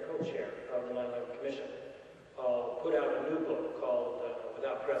chair and co-chair of the 9/11 Commission, put out a new book called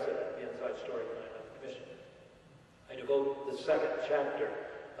Without Precedent, The Inside Story of the 9/11 Commission. I devote the second chapter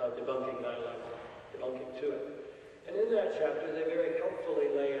of debunking 9/11, debunking to it. And in that chapter, they very helpfully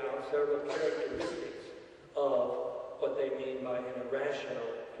lay out several characteristics of what they mean by an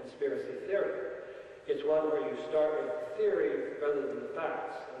irrational conspiracy theory. It's one where you start with theory rather than the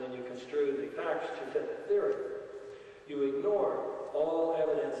facts, and then you construe the facts to fit the theory. You ignore all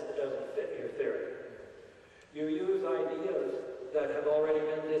evidence that doesn't fit your theory. You use ideas that have already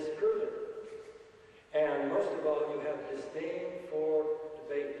been disproven. And most of all, you have disdain for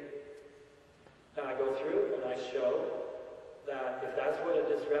debate. Now I go through and I show that if that's what a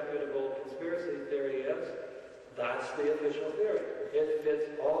disreputable conspiracy theory is, that's the official theory. It fits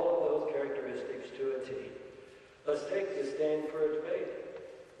all of those characteristics to a T. Let's take disdain for a debate.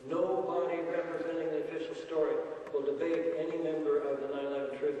 Nobody representing the official story will debate any member of the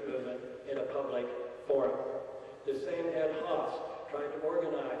 9/11 Truth Movement in a public forum. The same Ed Haas tried to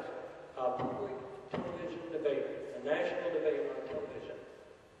organize a public television debate, a national debate on television.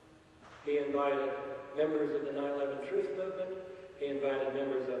 He invited members of the 9/11 Truth Movement. He invited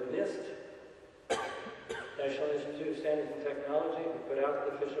members of NIST, National Institute of Standards and Technology, who put out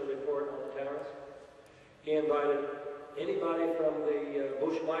the official report on the towers. He invited anybody from the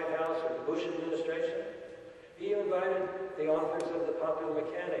Bush White House or the Bush administration. He invited the authors of the Popular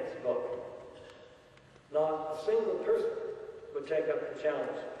Mechanics book. Not a single person would take up the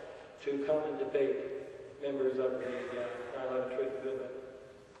challenge to come and debate members of the 9/11 Truth Movement.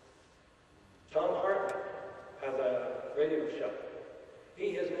 Tom Hartman has a radio show.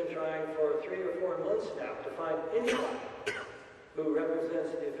 He has been trying for 3 or 4 months now to find anyone who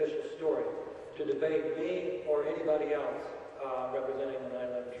represents the official story to debate me or anybody else representing the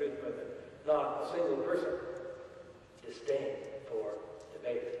 9/11 Truth Movement. Not a single person. Disdain for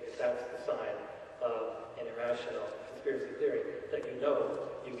debate, because that's the sign of an irrational conspiracy theory that you know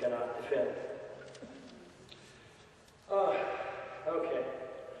you cannot defend. Okay.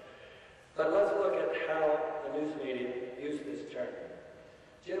 But let's look at how the news media used this term.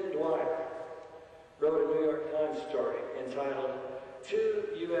 Jim Dwyer wrote a New York Times story entitled, "Two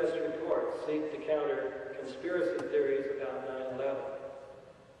U.S. Reports Seek to Counter Conspiracy Theories About 9/11.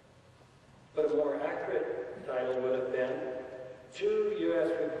 But a more accurate title would have been, "Two U.S.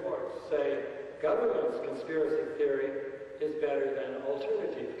 Reports Say Government's Conspiracy Theory is Better Than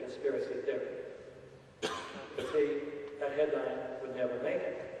Alternative Conspiracy Theory." You see, that headline would never make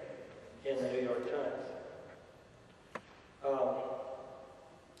it in the New York Times.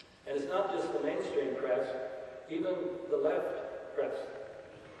 And it's not just the mainstream press, even the left press.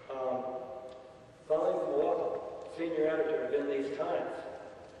 Colin Walton, senior editor of In These Times,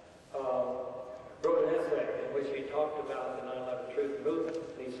 wrote an essay in which he talked about the 9/11 Truth Movement.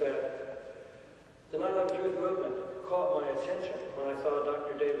 He said, "The 9/11 Truth Movement caught my attention when I saw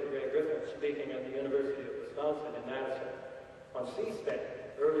Dr. David Ray Griffin speaking at the University of Wisconsin in Madison on C-SPAN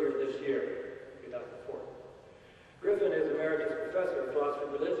earlier this year, 2004. Griffin is Emeritus Professor of Philosophy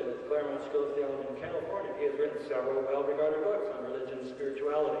of Religion at the Claremont School of Theology in California. He has written several well-regarded books on religion and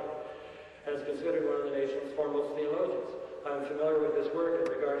spirituality and is considered one of the nation's foremost theologians. I am familiar with his work and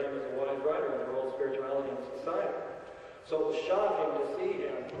regard him as a wise writer on the role of spirituality in society. So it was shocking to see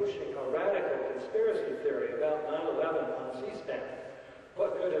him pushing a radical conspiracy theory about 9/11 on C-SPAN.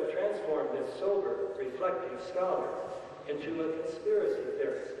 What could have transformed this sober, reflective scholar into a conspiracy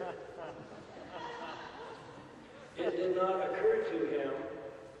theorist? It did not occur to him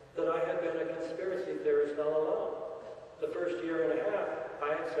that I had been a conspiracy theorist all along. The first year and a half,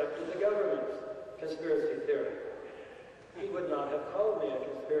 I accepted the government's conspiracy theory. He would not have called me a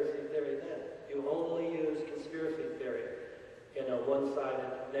conspiracy theory then. You only use conspiracy theory in a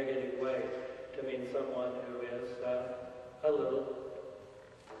one-sided negative way to mean someone who is a little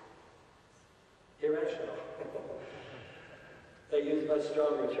irrational. They use much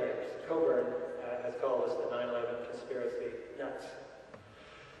stronger terms. Coburn has called us the 9/11 conspiracy nuts.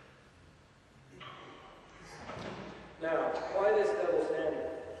 Now, why this double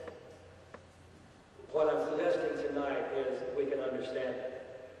standard? What I'm suggesting tonight is we can understand it.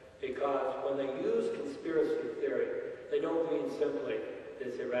 Because when they use conspiracy theory, they don't mean simply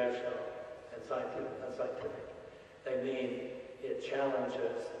it's irrational and unscientific. They mean it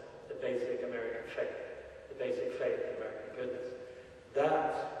challenges the basic American faith, the basic faith in American goodness.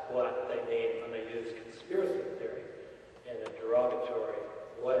 That's what they mean when they use conspiracy theory in a derogatory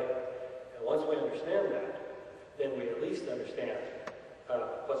way. And once we understand that, then we at least understand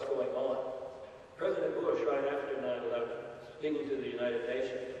what's going on. President Bush, right after 9/11, speaking to the United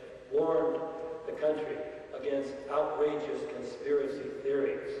Nations, warned the country against outrageous conspiracy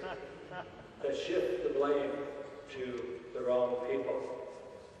theories that shift the blame to the wrong people.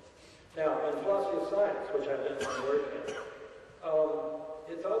 Now, in philosophy of science, which I've done some work in,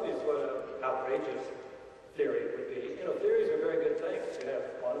 it's obvious what an outrageous theory would be. You know, theories are very good things. You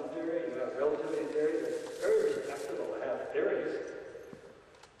have quantum theory, you have relativity theory. It's very respectable to have theories.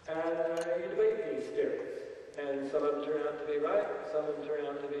 And you debate these theories. And some of them turn out to be right, some of them turn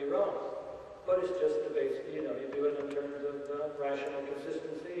out to be wrong. But it's just the basic, you know, you do it in terms of rational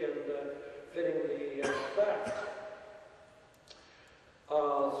consistency and fitting the facts.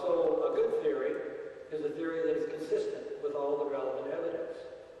 So a good theory is a theory that is consistent with all the relevant evidence.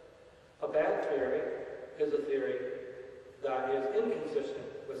 A bad theory is a theory that is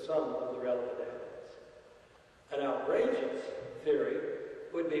inconsistent with some of the relevant evidence. An outrageous theory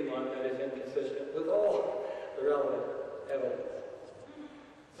would be one that is inconsistent with all the relevant evidence.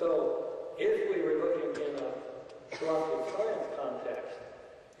 So if we were looking in a philosophy of science context,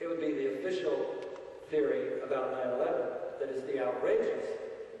 it would be the official theory about 9/11 that is the outrageous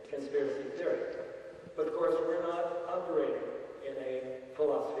conspiracy theory. But of course, we're not operating in a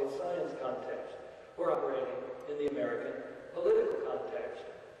philosophy of science context. We're operating in the American political context,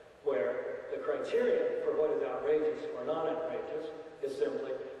 where the criterion for what is outrageous or not outrageous is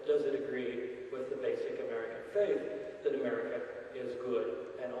simply, does it agree with the basic American faith that America is good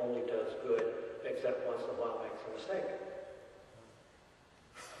and only does good, except once in a while makes a mistake.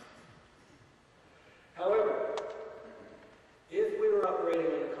 However, if we were operating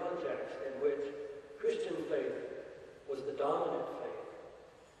in a context in which Christian faith was the dominant faith,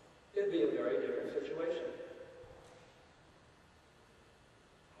 it'd be a very different situation.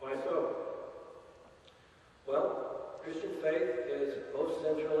 Why so? Well, Christian faith is most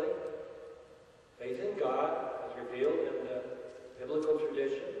centrally faith in God as revealed in the biblical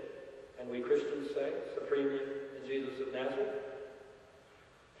tradition, and we Christians say supremely in Jesus of Nazareth.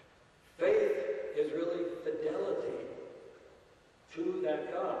 Faith is really fidelity to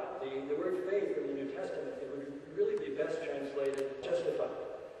that God. The word faith in the New Testament, it would really be best translated justified,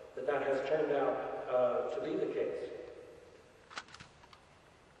 that has turned out to be the case.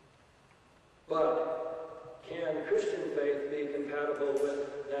 But can Christian faith be compatible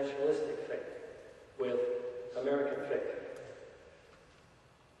with nationalistic faith, with American faith?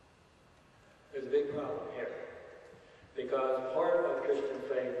 There's a big problem here, because part of Christian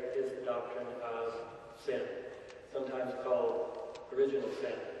faith is the doctrine of sin, sometimes called original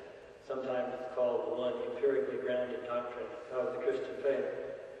sin. Sometimes it's called the one empirically grounded doctrine of the Christian faith.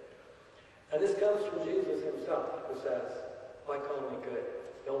 And this comes from Jesus himself, who says, "Why call me good?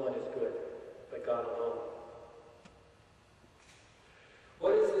 No one is good but God alone."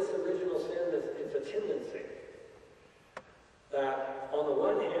 What is this original sin? It's a tendency that, on the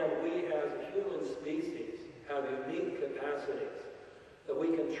one hand, we as a human species have unique capacities, that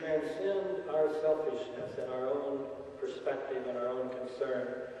we can transcend our selfishness and our own perspective and our own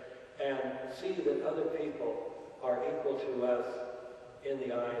concern and see that other people are equal to us in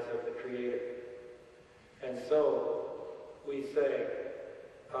the eyes of the Creator. And so we say,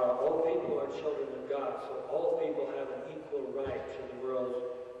 all people are children of God, so all people have an equal right to the world's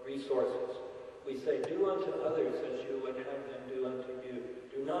resources. We say, do unto others as you would have them do unto you.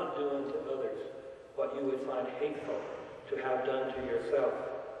 Do not do unto others what you would find hateful to have done to yourself.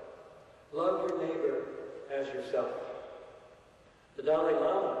 Love your neighbor as yourself. The Dalai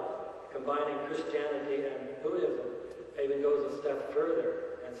Lama, combining Christianity and Buddhism, even goes a step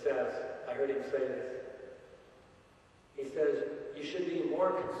further and says, I heard him say this, he says, you should be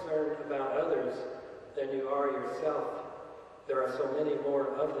more concerned about others than you are yourself. There are so many more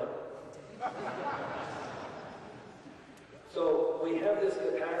of them. So we have this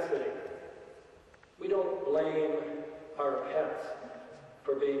capacity. We don't blame our pets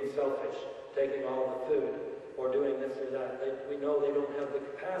for being selfish, taking all the food, or doing this or that. We know they don't have the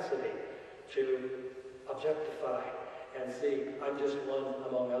capacity to objectify and see, I'm just one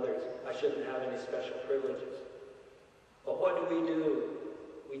among others. I shouldn't have any special privileges. But what do?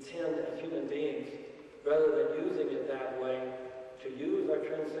 We tend, as human beings, rather than using it that way, to use our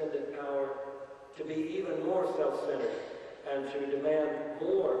transcendent power to be even more self-centered and to demand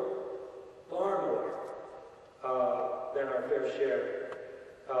more, far more, than our fair share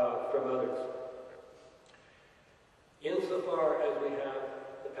from others. Insofar as we have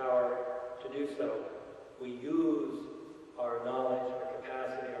the power to do so, we use our knowledge, our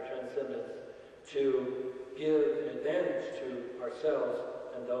capacity, our transcendence to give an advantage to ourselves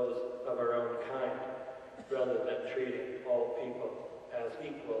and those of our own kind, rather than treating all people as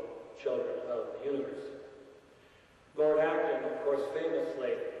equal children of the universe. Lord Acton, of course,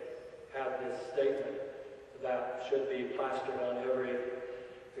 famously had this statement that should be plastered on every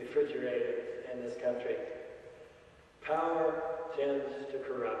refrigerator in this country. Power tends to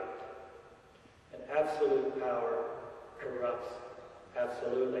corrupt, and absolute power corrupts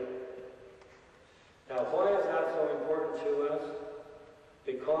absolutely. Now, why is that so important to us?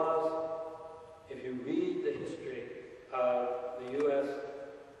 Because if you read the history of the U.S.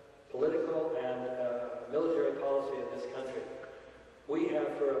 political and military policy of this country, we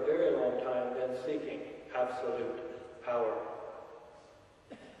have for a very long time been seeking absolute power.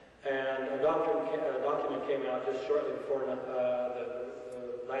 And a document came out just shortly before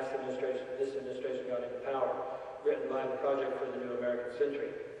the last administration, this administration got into power, written by the Project for the New American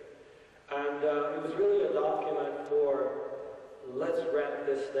Century. And it was really a document for, let's wrap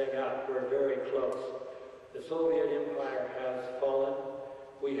this thing up. We're very close. The Soviet Empire has fallen.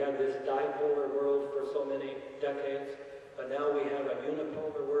 We had this dipolar world for so many decades, but now we have a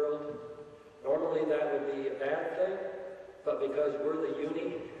unipolar world. Normally that would be a bad thing, but because we're the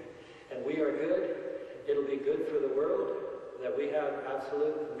uni and we are good, it'll be good for the world that we have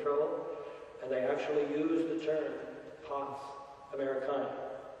absolute control. And they actually use the term Pax Americana.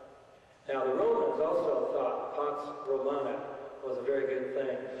 Now the Romans also thought Pax Romana was a very good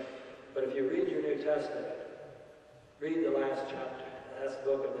thing. But if you read your New Testament, read the last chapter, the last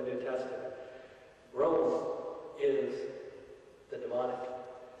book of the New Testament. Rome is the demonic.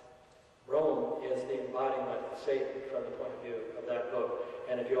 Rome is the embodiment of Satan from the point of view of that book.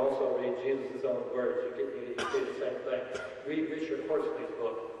 And if you also read Jesus' own words, you see the same thing. Read Richard Horsley's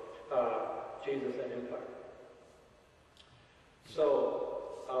book, Jesus and Empire. So,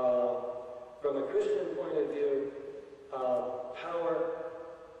 from a Christian point of view, power,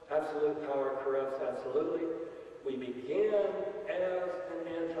 absolute power corrupts absolutely. We began as an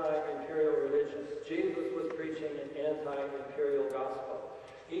anti-imperial religion. Jesus was preaching an anti-imperial gospel.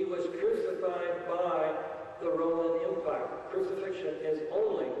 He was crucified by the Roman Empire. Crucifixion is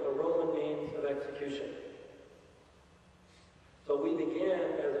only a Roman means of execution. So we began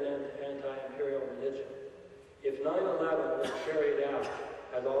as an anti-imperial religion. If 9/11 was carried out,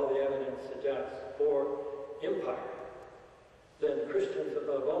 as all the evidence suggests, for empire, then Christians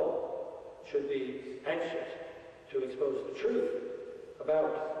above all should be anxious to expose the truth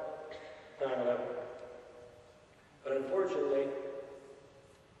about 9/11. But unfortunately,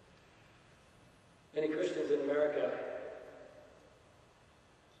 many Christians in America,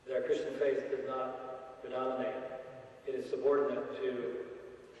 their Christian faith does not predominate. It is subordinate to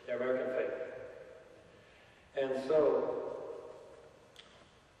their American faith. And so,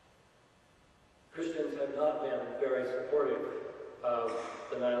 Christians have not been very supportive of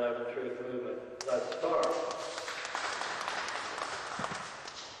the 9/11 truth movement thus far.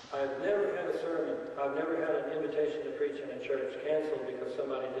 I've never had a sermon, I've never had an invitation to preach in a church canceled because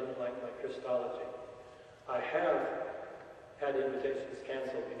somebody didn't like my Christology. I have had invitations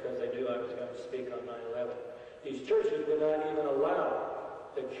canceled because they knew I was going to speak on 9/11. These churches would not even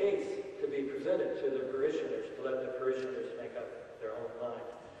allow the case to be presented to the parishioners, to let the parishioners make up their own mind.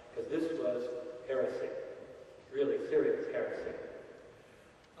 Because this was heresy, really serious heresy.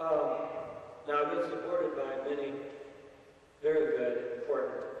 Now I've been supported by many very good,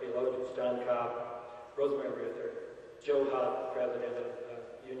 important theologians, John Cobb, Rosemary Ruther, Joe Hott, president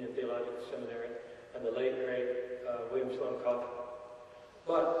of Union Theological Seminary, and the late, great William Sloane Coffin.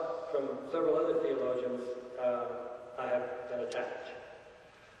 But from several other theologians, I have been attacked.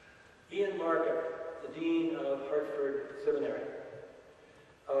 Ian Markham, the dean of Hartford Seminary,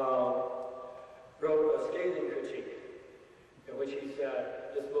 wrote a scathing critique in which he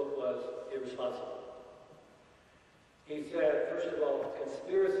said this book was irresponsible. He said, first of all,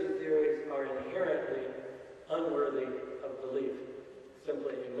 conspiracy theories are inherently unworthy of belief,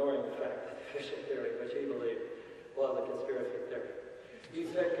 simply ignoring the fact that the fishing theory, which he believed, was a conspiracy theory. He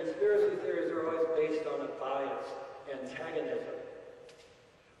said conspiracy theories are always based on a bias, antagonism.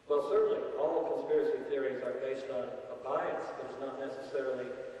 Well, certainly, all conspiracy theories are based on a bias, but it's not necessarily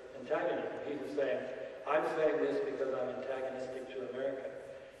antagonism. He was saying, I'm saying this because I'm antagonistic to America.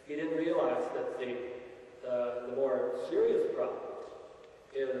 He didn't realize that the more serious problem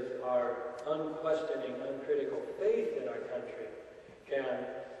is our unquestioning, uncritical faith in our country can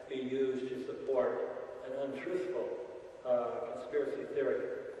be used to support an untruthful conspiracy theory.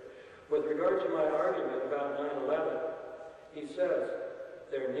 With regard to my argument about 9/11, he says,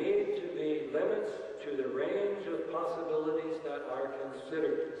 there need to be limits to the range of possibilities that are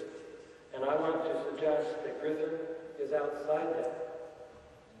considered. And I want to suggest that Griffin is outside that.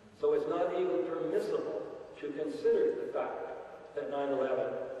 So it's not even permissible to consider the fact that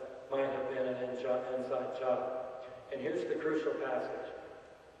 9/11 might have been an inside job. And here's the crucial passage.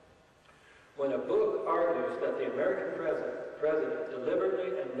 When a book argues that the American president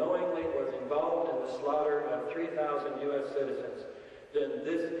deliberately and knowingly was involved in the slaughter of 3,000 U.S. citizens, then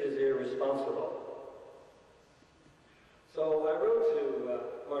this is irresponsible. So I wrote to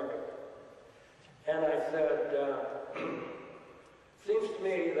Margaret, and I said, seems to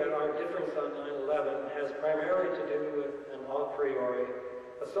me that our difference on 9/11 has primarily to do with an a priori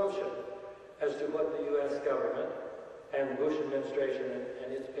assumption as to what the U.S. government and the Bush administration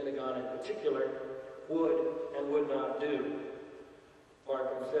and its Pentagon in particular would and would not do.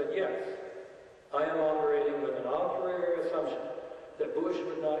 Markham said, yes, I am operating with an a priori assumption that Bush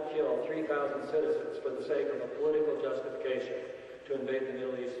would not kill 3,000 citizens for the sake of a political justification to invade the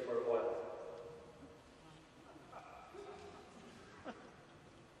Middle East for oil.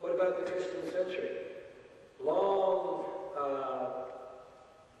 What about the Christian Century? Long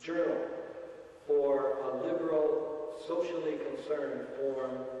journal for a liberal socially concerned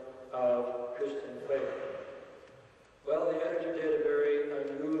form of Christian faith. Well, the editor did a very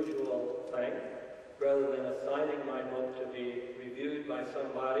unusual thing. Rather than assigning my book to be reviewed by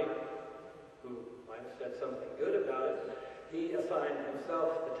somebody who might have said something good about it, he assigned himself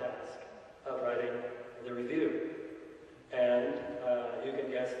the task of writing the review. And you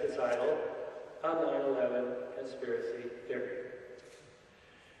can guess the title, A 9/11 Conspiracy Theory.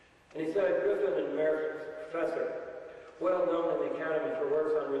 And he said, Griffin, an American professor, well known in the Academy for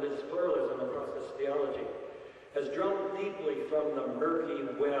works on religious pluralism and process theology, has drunk deeply from the murky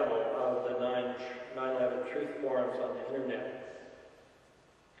well of the 9/11 truth forums on the internet.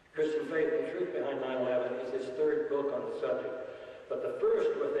 Christian Faith and Truth Behind 9/11 is his third book on the subject, but the first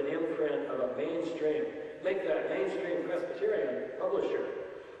with an imprint of a mainstream, make that mainstream Presbyterian publisher,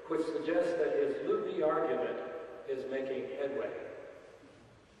 which suggests that his loopy argument is making headway.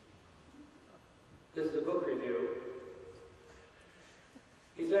 This is a book review.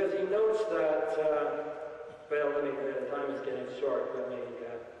 He says he notes that, the time is getting short. Let me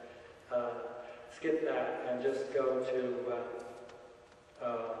skip that and just go to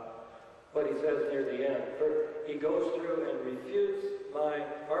what he says near the end. He goes through and refutes my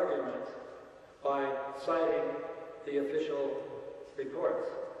arguments by citing the official reports.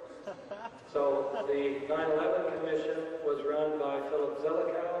 So the 9/11 Commission was run by Philip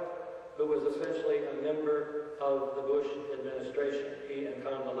Zelikow, who was essentially a member of the Bush administration. He and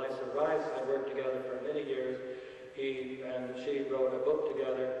Condoleezza Rice had worked together for many years. He and she wrote a book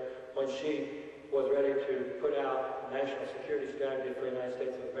together when she was ready to put out a national security strategy for the United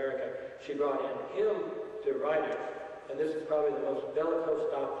States of America. She brought in him to write it, and this is probably the most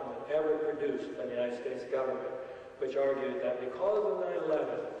bellicose document ever produced by the United States government, which argued that because of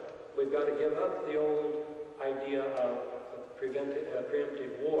 9/11, we've got to give up the old idea of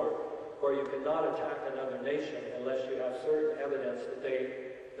preemptive war, where you cannot attack another nation unless you have certain evidence that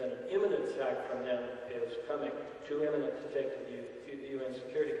an imminent attack from them is coming, too imminent to take to the UN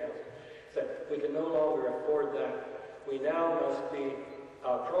Security Council. So we can no longer afford that. We now must be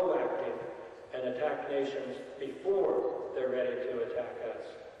proactive and attack nations before they're ready to attack us.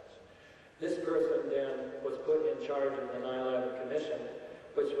 This person then was put in charge of the 9/11 Commission,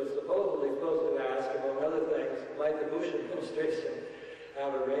 which was supposedly supposed to ask, among other things, might the Bush administration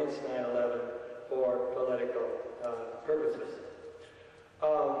have arranged 9/11 for political purposes.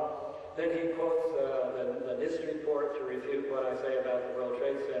 Then he quotes the NIST report to refute what I say about the World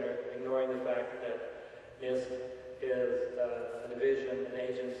Trade Center, ignoring the fact that NIST is a division, an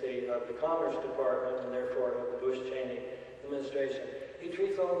agency of the Commerce Department, and therefore of the Bush-Cheney administration. He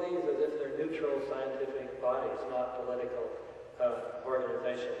treats all these as if they're neutral scientific bodies, not political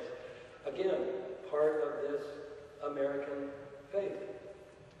organizations. Again, part of this American faith.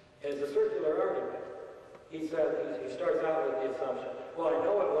 And it's a circular argument. He says, he starts out with the assumption, well, I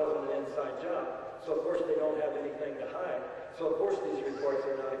know it wasn't an inside job, so of course they don't have anything to hide, so of course these reports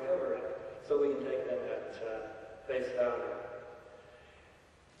are not a cover-up, so we can take them at face value.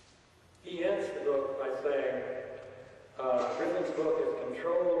 He ends the book by saying, Griffin's book is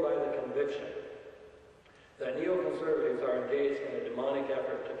controlled by the conviction that neoconservatives are engaged in a demonic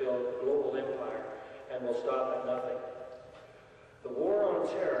effort to build a global empire and will stop at nothing. The war on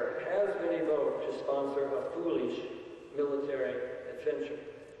terror has been evoked to sponsor a foolish military adventure.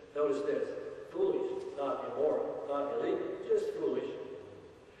 Notice this, foolish, not immoral, not illegal, just foolish.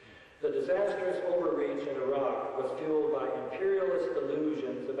 The disastrous overreach in Iraq was fueled by imperialist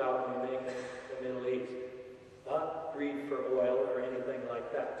delusions about remaking the Middle East. Not greed for oil or anything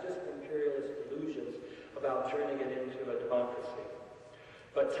like that, just imperialist delusions about turning it into a democracy.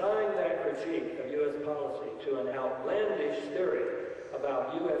 But tying that critique of U.S. policy to an outlandish theory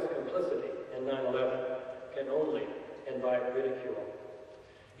about U.S. complicity in 9/11 can only invite ridicule.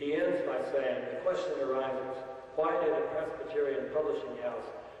 He ends by saying, the question arises, why did a Presbyterian publishing house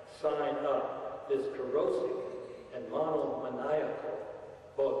sign up this corrosive and monomaniacal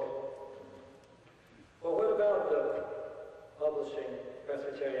book? Well, what about the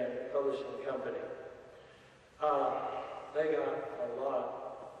Presbyterian Publishing Company? They got a lot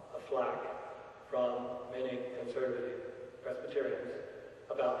of flack from many conservative Presbyterians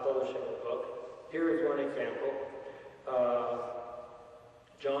about publishing the book. Here is one example.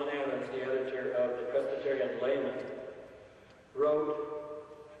 John Adams, the editor of the Presbyterian Layman, wrote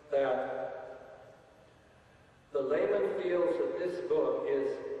that the layman feels that this book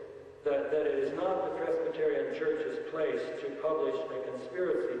is that it is not the Presbyterian Church's place to publish a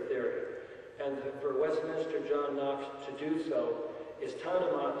conspiracy theory, and for Westminster John Knox to do so is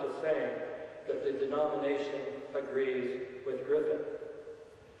tantamount to saying that the denomination agrees with Griffin.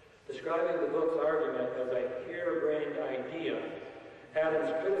 describing the book's argument as a harebrained idea,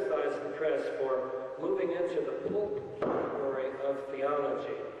 Adams criticized the press for moving into the pulp category of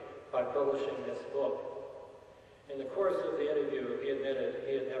theology by publishing this book. In the course of the interview, he admitted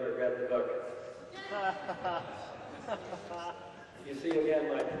he had never read the book. You see again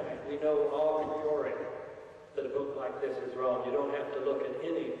my point. We know a priori that a book like this is wrong. You don't have to look at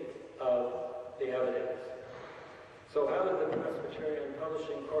any of the evidence. So how did the Presbyterian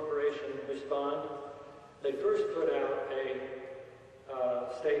Publishing Corporation respond? They first put out a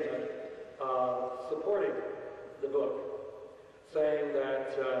statement supporting the book, saying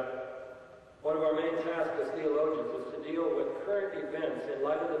that one of our main tasks as theologians is to deal with current events in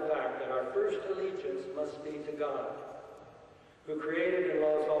light of the fact that our first allegiance must be to God, who created and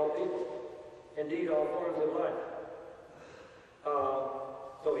loves all people, indeed all forms of life.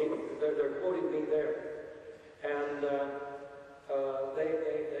 So they're quoting me there. And they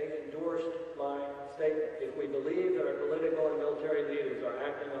endorsed my statement. If we believe that our political and military leaders are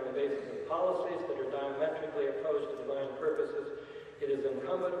acting on the basis of policies that are diametrically opposed to divine purposes, it is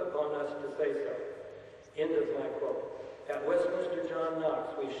incumbent upon us to say so. End of my quote. At Westminster John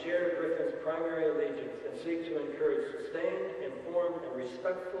Knox, we share Griffin's primary allegiance and seek to encourage sustained, informed, and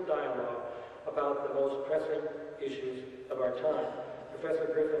respectful dialogue about the most pressing issues of our time.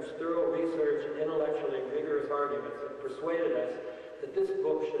 Professor Griffin's thorough research and intellectually vigorous arguments have persuaded us that this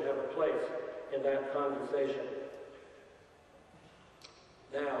book should have a place in that conversation.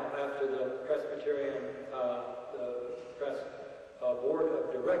 Now, after the Presbyterian, the press board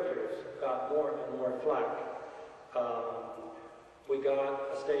of directors got more and more flack, we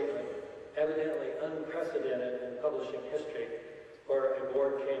got a statement, evidently unprecedented in publishing history, where a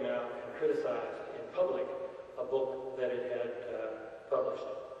board came out and criticized in public a book that it had published.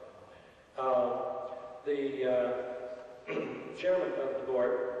 The chairman of the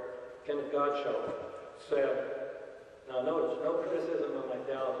board, Kenneth Godshall, said, now notice, no criticism of my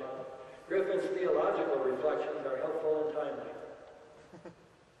theology. Griffin's theological reflections are helpful and timely.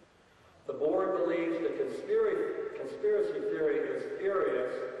 The board believes the conspiracy theory is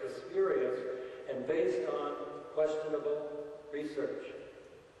spurious and based on questionable research.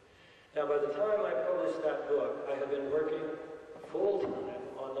 Now, by the time I published that book, I had been working full-time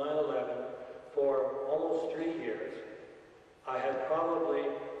on 9/11 for almost 3 years. I had probably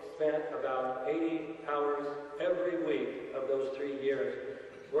spent about 80 hours every week of those 3 years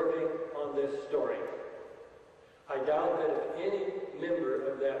working on this story. I doubt that if any member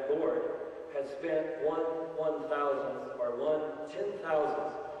of that board had spent 1/1000th or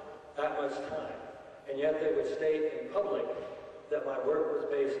 1/10,000th that much time, and yet they would state in public that my work was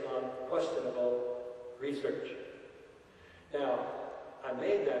based on questionable research. Now, I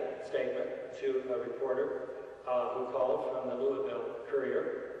made that statement to a reporter who called from the Louisville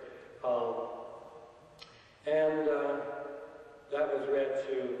Courier, and that was read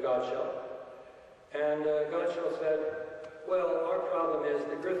to Godshall. And Godshall said, well, our problem is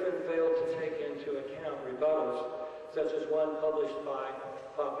that Griffin failed to take into account rebuttals, such as one published by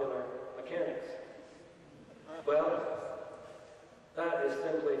Popular Mechanics. Well, that is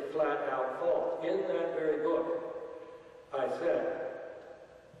simply flat-out false. In that very book, I said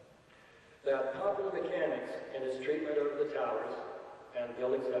that Popular Mechanics, in its treatment of the towers and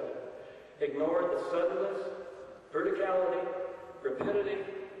Building 7, ignored the suddenness, verticality, rapidity,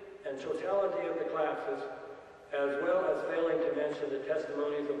 and totality of the collapses, as well as failing to mention the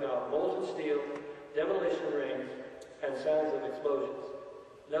testimonies about molten steel, demolition rings, and sounds of explosions.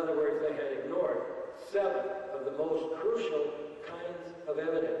 In other words, they had ignored 7 of the most crucial kinds of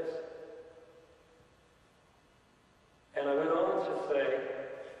evidence. And I went on to say,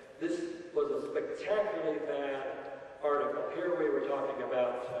 this was a spectacularly bad article. Here we were talking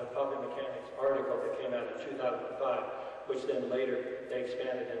about Popular Mechanics' article that came out in 2005, which then later they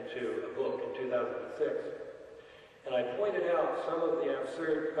expanded into a book in 2006. And I pointed out some of the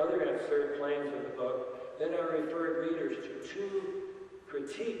other absurd claims of the book. Then I referred readers to 2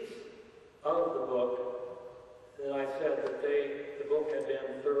 critiques of the book. And I said that the book had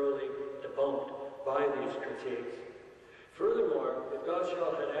been thoroughly debunked by these critiques. Furthermore, if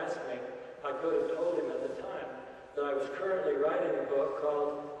Godshall had asked me, I could have told him at the time that I was currently writing a book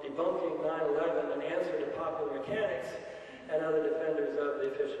called Debunking 9/11, an Answer to Popular Mechanics and Other Defenders of the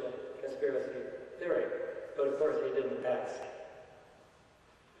Official Conspiracy Theory. But of course he didn't ask.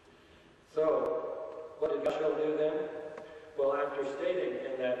 So, what did Godshall do then? Well, after stating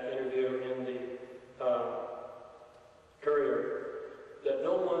in that interview in the Courier that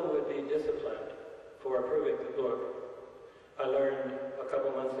no one would be disciplined for approving the book, I learned a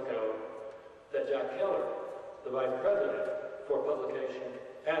couple months ago that Jack Keller, the vice president for publication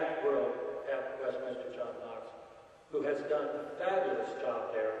at Westminster John Knox, who has done a fabulous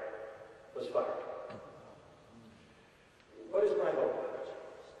job there, was fired. What is my hope?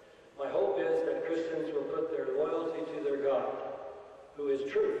 My hope is that Christians will put their loyalty to their God, who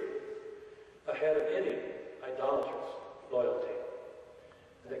is truth, ahead of any idolatrous loyalty.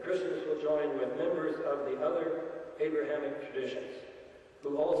 And that Christians will join with members of the other Abrahamic traditions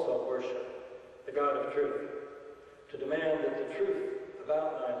who also worship the God of truth to demand that the truth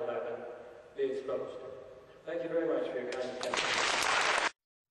about 9/11 be exposed. Thank you very much for your kind attention.